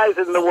bad guys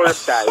and the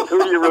worst guys.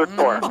 Who do you root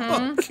for?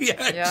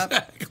 Yeah,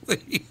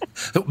 exactly.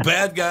 The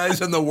bad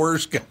guys and the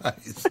worst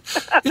guys.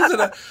 Isn't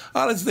it?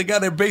 Honest to God,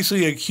 they're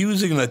basically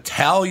accusing an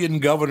Italian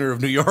governor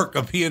of New York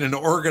of being an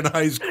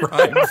organized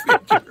crime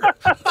figure.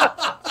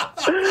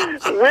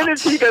 When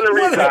is he going to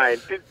resign?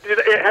 Did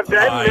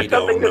I miss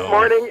something this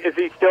morning? Is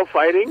he still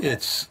fighting?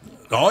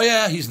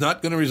 He's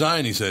not going to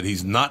resign, he said.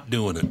 He's not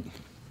doing it.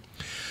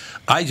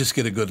 I just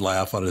get a good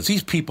laugh out of this.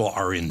 These people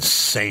are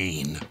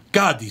insane.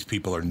 God, these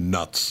people are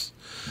nuts.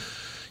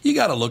 You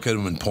got to look at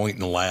them and point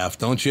and laugh,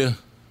 don't you?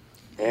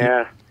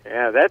 Yeah.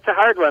 That's a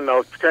hard one,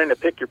 though, trying to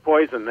pick your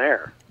poison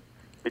there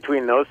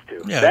between those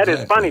two. Yeah, that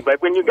is funny,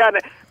 but when you got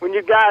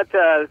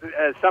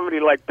somebody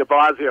like de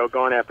Blasio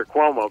going after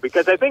Cuomo,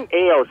 because I think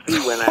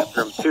AOC went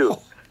after him, too.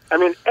 I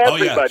mean,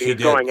 everybody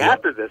is going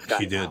after this guy.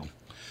 She did.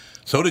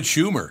 So did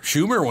Schumer.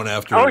 Schumer went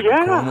after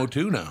Cuomo,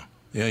 too, now.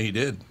 Yeah, he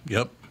did.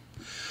 Yep.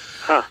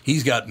 Huh.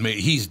 He's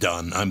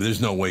done. I mean,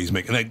 there's no way he's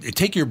making.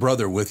 Take your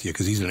brother with you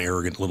because he's an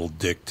arrogant little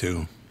dick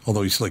too.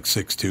 Although he's like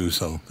 6'2",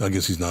 so I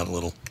guess he's not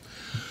little.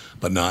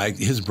 But no,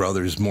 his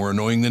brother is more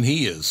annoying than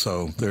he is.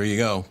 So there you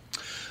go.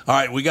 All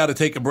right, we got to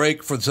take a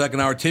break for the second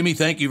hour. Timmy,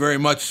 thank you very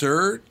much,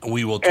 sir.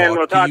 We will talk. And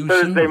we'll talk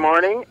Thursday soon.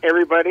 morning.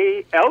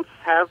 Everybody else,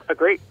 have a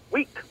great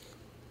week.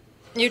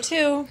 You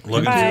too.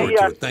 Looking forward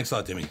to it. Thanks a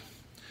lot, Timmy.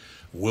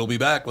 We'll be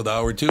back with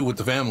Hour 2 with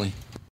the family.